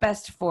doing what's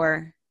best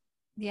for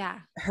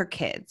her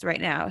kids right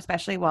now,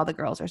 especially while the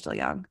girls are still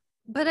young.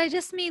 But I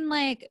just mean,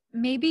 like,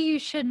 maybe you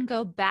shouldn't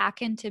go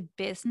back into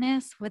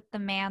business with the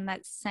man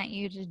that sent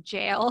you to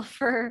jail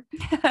for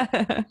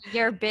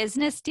your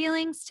business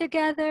dealings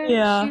together.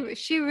 Yeah.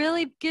 She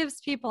really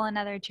gives people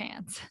another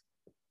chance.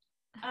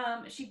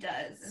 She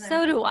does.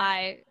 So do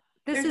I.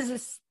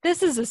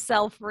 This is a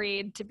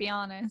self-read, to be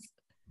honest.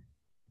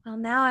 Well,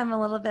 now I'm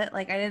a little bit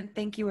like, I didn't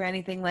think you were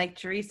anything like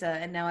Teresa,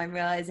 and now I'm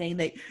realizing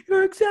that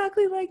you're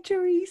exactly like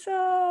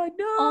Teresa.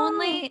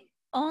 No.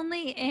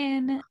 Only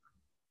in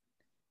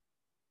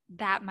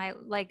that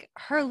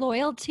her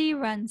loyalty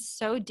runs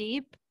so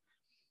deep,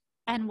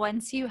 and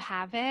once you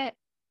have it,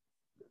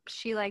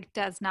 she like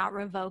does not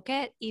revoke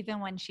it even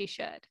when she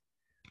should.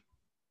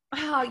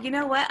 Oh, you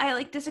know what? I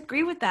like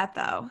disagree with that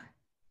though.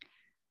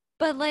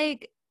 But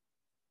like,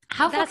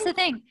 that's the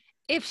thing.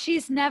 If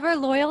she's never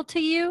loyal to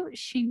you,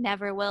 she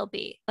never will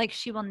be. Like,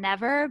 she will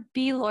never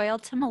be loyal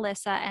to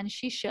Melissa, and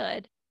she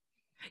should.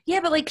 Yeah,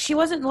 but like, she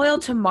wasn't loyal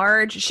to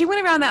Marge. She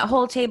went around that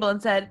whole table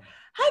and said,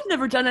 I've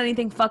never done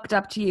anything fucked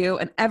up to you.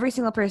 And every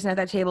single person at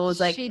that table was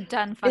like, she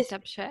done fucked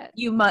up shit.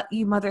 You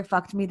mother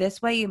fucked me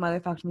this way. You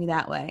mother fucked me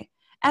that way.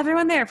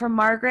 Everyone there, from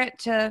Margaret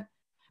to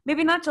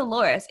maybe not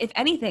Dolores. If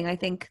anything, I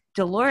think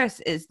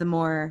Dolores is the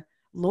more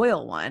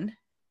loyal one.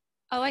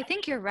 Oh, I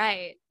think you're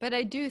right. But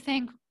I do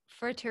think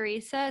for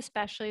Teresa,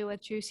 especially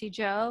with Juicy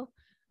Joe,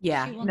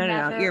 yeah,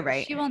 no, you're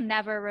right. She will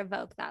never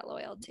revoke that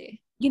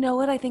loyalty. You know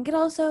what? I think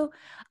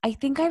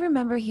I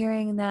remember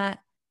hearing that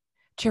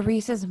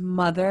Teresa's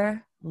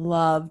mother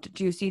loved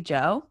Juicy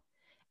Joe.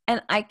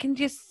 And I can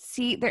just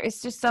see there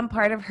is just some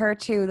part of her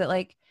too that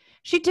like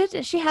she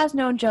has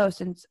known Joe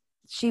since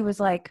she was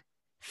like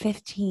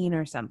 15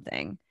 or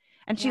something.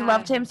 And she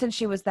loved him since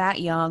she was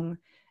that young.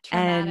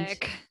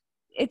 Traumatic.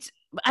 And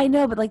I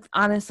know, but like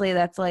honestly,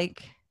 that's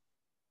like,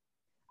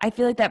 I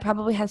feel like that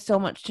probably has so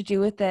much to do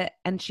with it.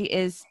 And she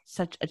is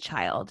such a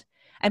child.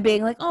 And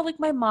being like, oh, like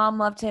my mom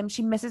loved him.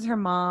 She misses her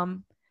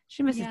mom.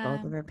 She misses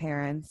both of her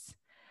parents.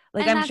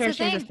 Like, and I'm sure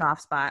she has a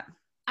soft spot.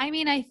 I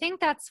mean, I think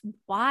that's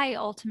why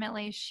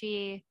ultimately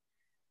she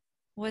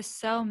was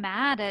so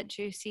mad at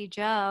Juicy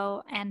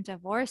Joe and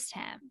divorced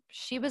him.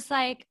 She was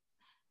like,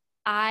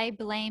 I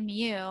blame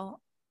you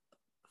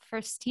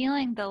for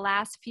stealing the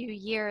last few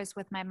years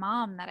with my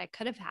mom that I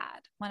could have had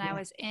when I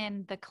was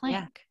in the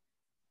clink.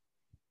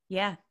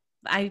 Yeah.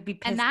 I'd be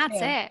pissed. And that's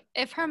it.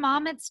 If her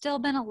mom had still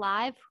been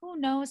alive, who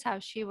knows how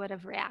she would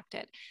have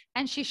reacted.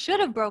 And she should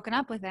have broken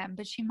up with him,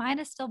 but she might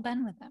have still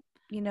been with him.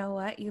 You know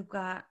what?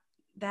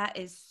 That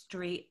is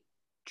straight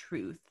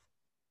truth.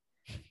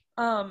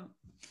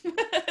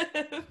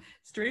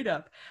 Straight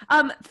up.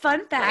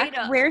 Fun fact,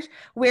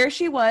 where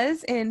she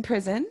was in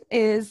prison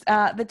is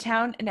the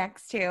town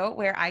next to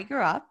where I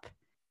grew up.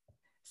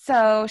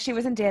 So she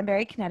was in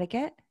Danbury,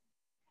 Connecticut.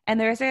 And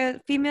there's a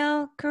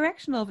female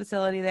correctional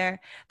facility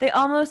there. They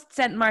almost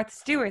sent Martha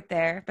Stewart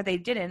there, but they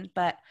didn't.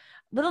 But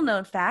little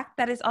known fact,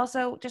 that is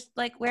also just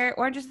like where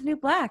Orange is the New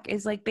Black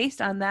is like based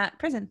on that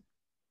prison.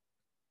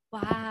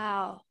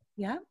 Wow.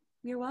 Yeah,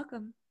 you're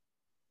welcome.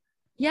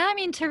 Yeah, I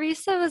mean,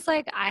 Teresa was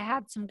like, I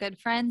had some good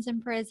friends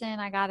in prison.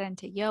 I got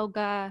into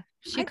yoga.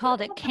 She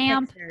called it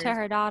camp to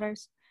her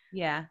daughters.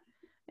 Yeah.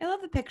 I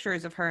love the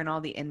pictures of her and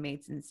all the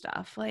inmates and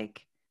stuff.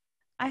 Like,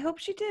 I hope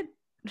she did.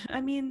 I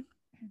mean,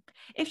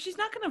 if she's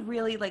not going to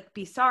really like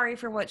be sorry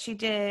for what she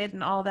did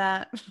and all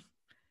that,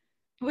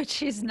 which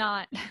she's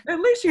not, at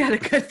least she had a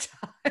good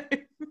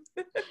time.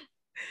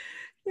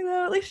 You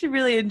know, at least she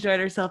really enjoyed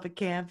herself at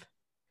camp.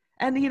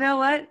 And you know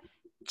what?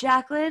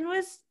 Jacqueline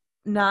was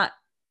not,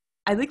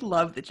 I think,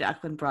 loved that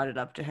Jacqueline brought it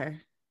up to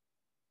her.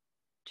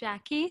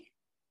 Jackie?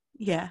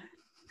 Yeah.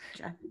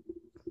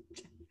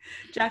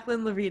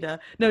 Jacqueline Larita.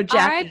 No,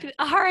 Jackie.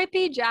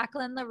 R.I.P.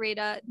 Jacqueline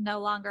Larita, no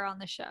longer on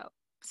the show.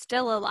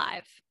 Still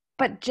alive.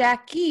 But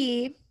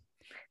Jackie,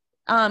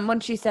 when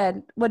she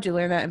said, what'd you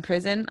learn that in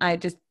prison? I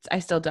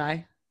still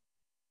die.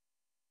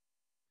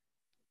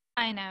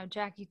 I know.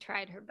 Jackie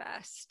tried her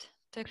best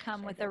to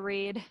come with a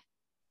read.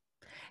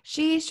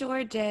 She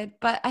sure did.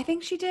 But I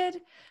think she did.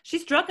 She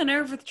struck a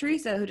nerve with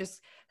Teresa,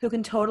 who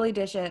can totally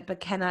dish it, but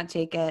cannot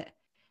take it.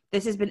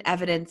 This has been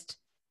evidenced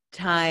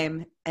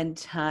time and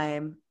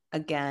time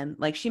again.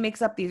 Like, she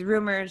makes up these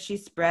rumors. She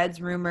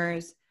spreads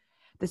rumors.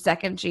 The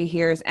second she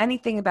hears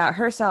anything about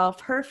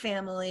herself, her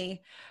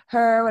family,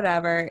 her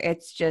whatever,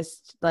 it's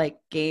just like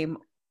game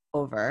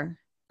over.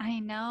 I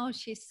know.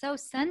 She's so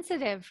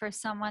sensitive for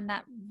someone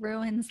that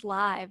ruins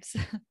lives.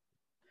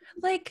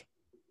 Like,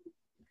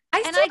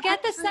 I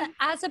get this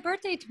as a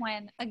birthday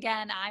twin.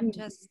 Again, I'm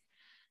just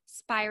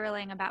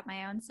spiraling about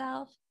my own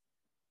self.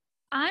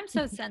 I'm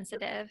so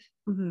sensitive.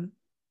 Mm-hmm.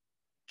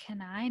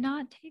 Can I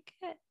not take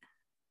it?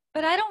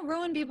 But I don't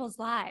ruin people's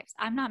lives.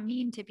 I'm not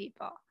mean to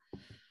people.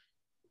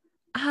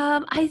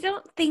 I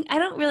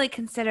don't really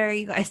consider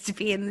you guys to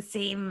be in the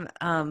same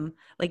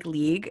like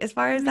league as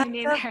far as that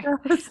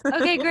goes.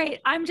 Okay, great.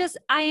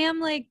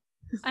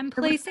 I'm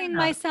placing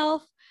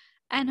myself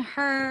and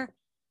her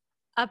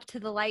up to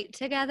the light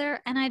together,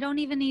 and I don't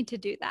even need to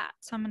do that.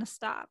 So I'm going to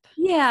stop.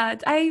 Yeah,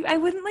 I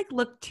wouldn't like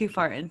look too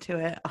far into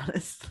it,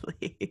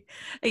 honestly.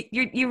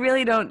 You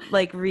really don't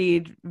like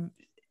read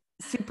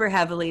super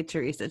heavily,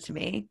 Teresa, to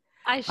me.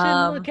 I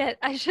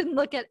shouldn't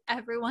look at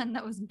everyone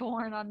that was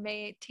born on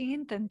May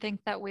 18th and think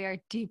that we are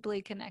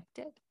deeply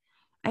connected.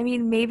 I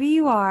mean, maybe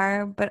you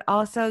are, but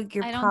also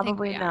you're I don't think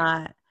probably we are.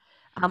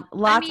 not.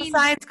 Lots of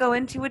signs go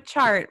into a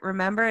chart.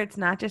 Remember, it's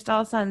not just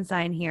all sun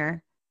sign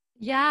here.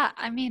 Yeah,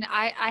 I mean,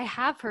 I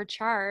have her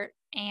chart,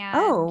 and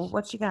Oh,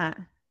 what you got?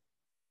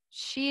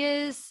 she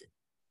is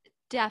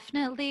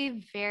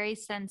definitely very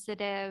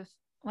sensitive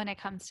when it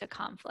comes to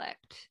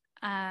conflict.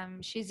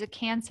 She's a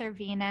Cancer,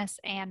 Venus,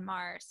 and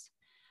Mars.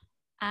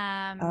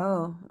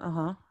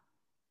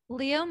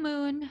 Leo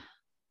moon,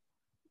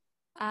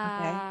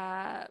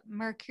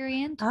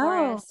 Mercury in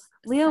Taurus,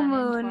 Leo Sun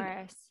moon in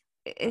Taurus.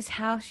 is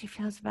how she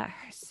feels about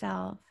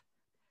herself.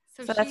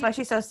 So that's why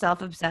she's so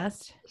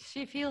self-obsessed.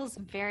 She feels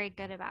very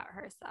good about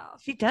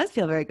herself. She does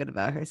feel very good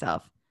about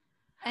herself.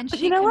 And but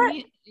she, you know what?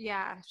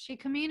 Yeah, she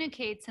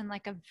communicates in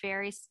like a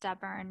very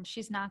stubborn.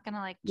 She's not gonna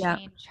like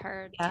change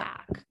her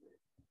tack.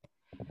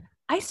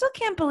 I still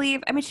can't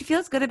believe. I mean, she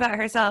feels good about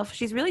herself.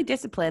 She's really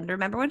disciplined.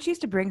 Remember when she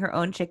used to bring her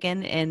own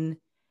chicken in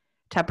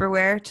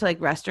Tupperware to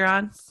like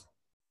restaurants?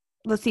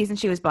 The season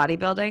she was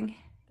bodybuilding.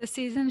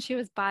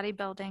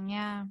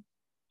 Yeah.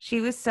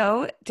 She was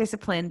so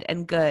disciplined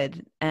and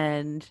good,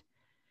 and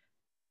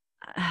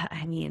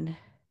I mean,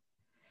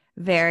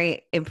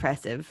 very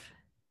impressive,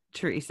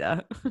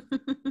 Teresa.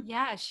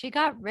 Yeah, she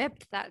got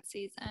ripped that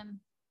season.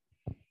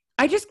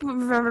 I just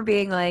remember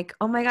being like,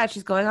 "Oh my God,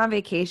 she's going on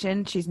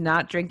vacation. She's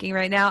not drinking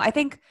right now." I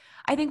think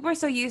we're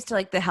so used to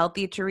like the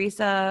healthy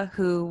Teresa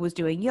who was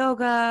doing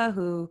yoga,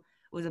 who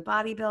was a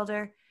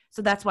bodybuilder.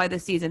 So that's why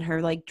this season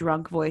her like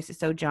drunk voice is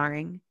so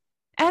jarring.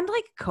 And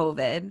like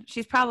COVID,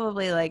 she's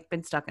probably like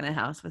been stuck in a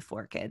house with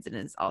 4 kids and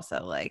is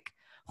also like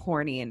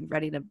horny and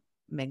ready to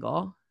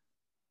mingle.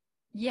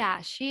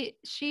 Yeah, she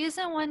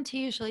isn't one to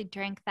usually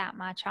drink that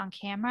much on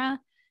camera,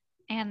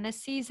 and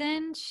this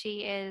season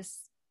she is.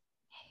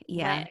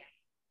 Yeah. Lit.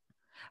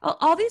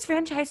 All these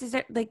franchises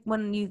are like,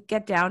 when you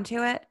get down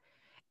to it,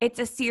 it's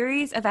a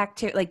series of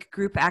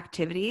group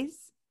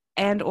activities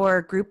and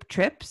or group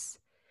trips.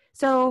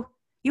 So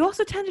you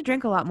also tend to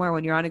drink a lot more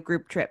when you're on a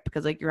group trip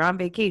because like you're on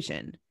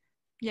vacation.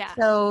 Yeah.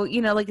 So,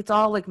 like it's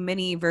all like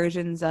mini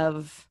versions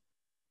of,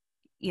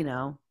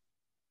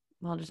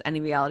 just any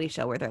reality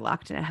show where they're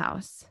locked in a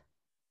house.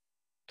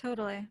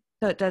 Totally.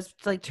 So it does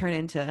like turn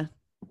into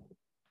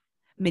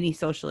mini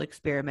social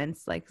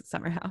experiments like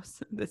Summer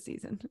House this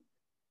season.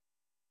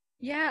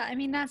 Yeah, I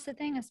mean, that's the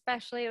thing,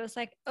 especially it was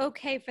like,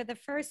 okay, for the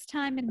first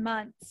time in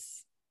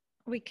months,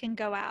 we can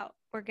go out.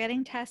 We're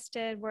getting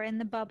tested. We're in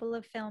the bubble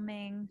of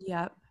filming.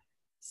 Yep.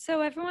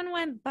 So everyone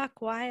went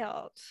buck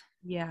wild.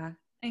 Yeah.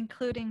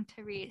 Including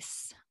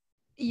Therese.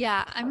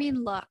 Yeah, I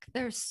mean, look,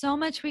 there's so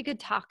much we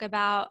could talk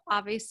about.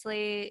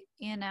 Obviously,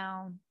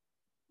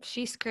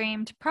 she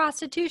screamed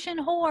prostitution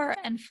whore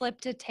and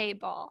flipped a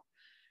table.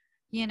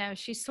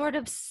 She sort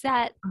of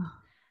set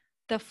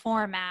the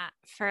format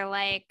for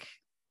like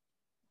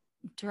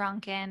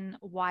drunken,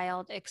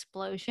 wild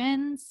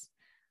explosions.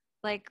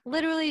 Like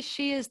literally,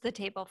 she is the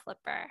table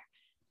flipper.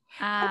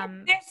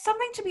 There's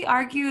something to be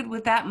argued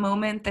with that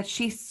moment that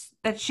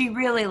she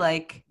really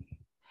like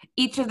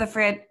each of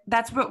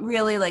that's what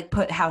really like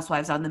put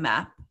Housewives on the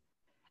map.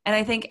 And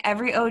I think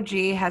every OG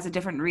has a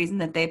different reason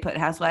that they put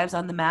Housewives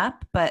on the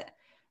map. But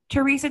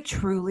Teresa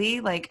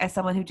truly, like as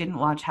someone who didn't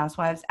watch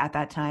Housewives at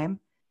that time,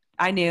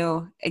 I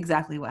knew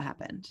exactly what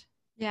happened.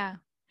 Yeah.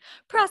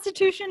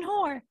 Prostitution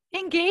whore.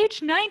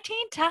 Engaged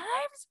 19 times?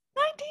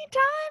 19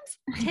 times?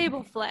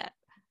 Table flip.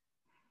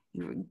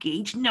 You were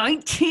engaged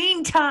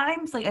 19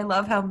 times? Like, I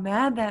love how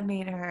mad that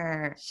made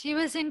her. She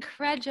was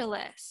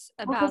incredulous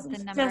about the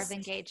number of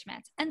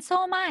engagements. And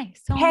so am I.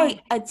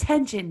 Pay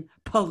attention,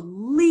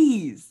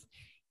 please.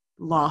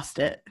 Lost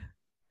it.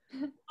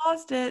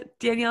 Lost it.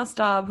 Danielle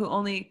Staub, who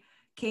only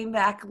came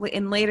back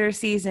in later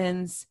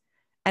seasons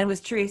and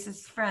was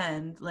Teresa's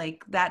friend.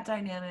 Like, that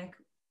dynamic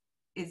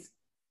is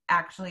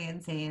actually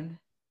insane.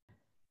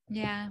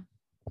 Yeah.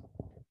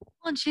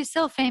 Well, and she's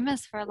so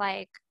famous for,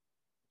 like,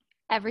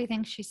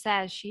 everything she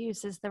says, she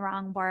uses the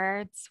wrong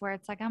words where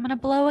it's like, I'm going to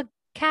blow a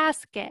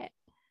casket.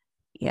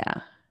 Yeah.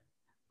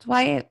 That's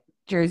why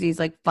Jersey's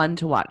like fun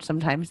to watch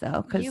sometimes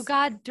though. Cause you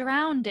got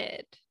drowned.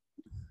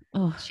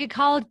 Oh. She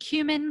called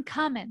cumin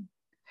cumin.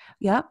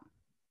 Yep.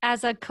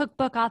 As a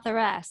cookbook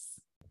authoress.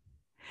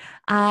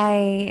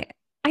 I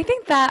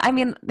think that, I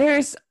mean,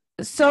 there's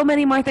so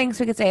many more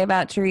things we could say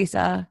about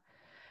Teresa.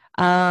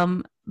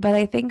 But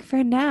I think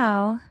for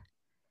now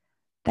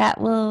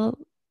that'll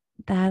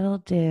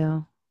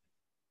do.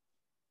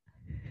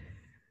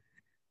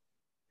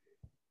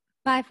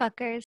 Bye,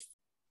 fuckers.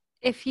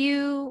 If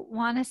you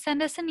want to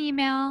send us an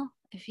email,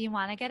 if you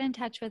want to get in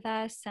touch with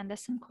us, send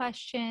us some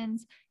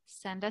questions,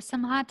 send us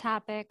some hot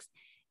topics,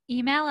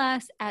 email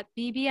us at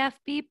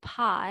bbfbpod,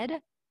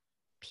 pod,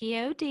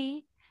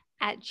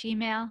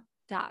 @gmail.com.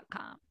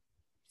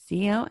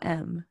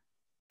 COM.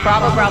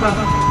 Bravo, bravo,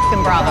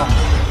 fucking bravo.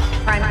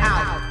 I'm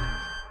out.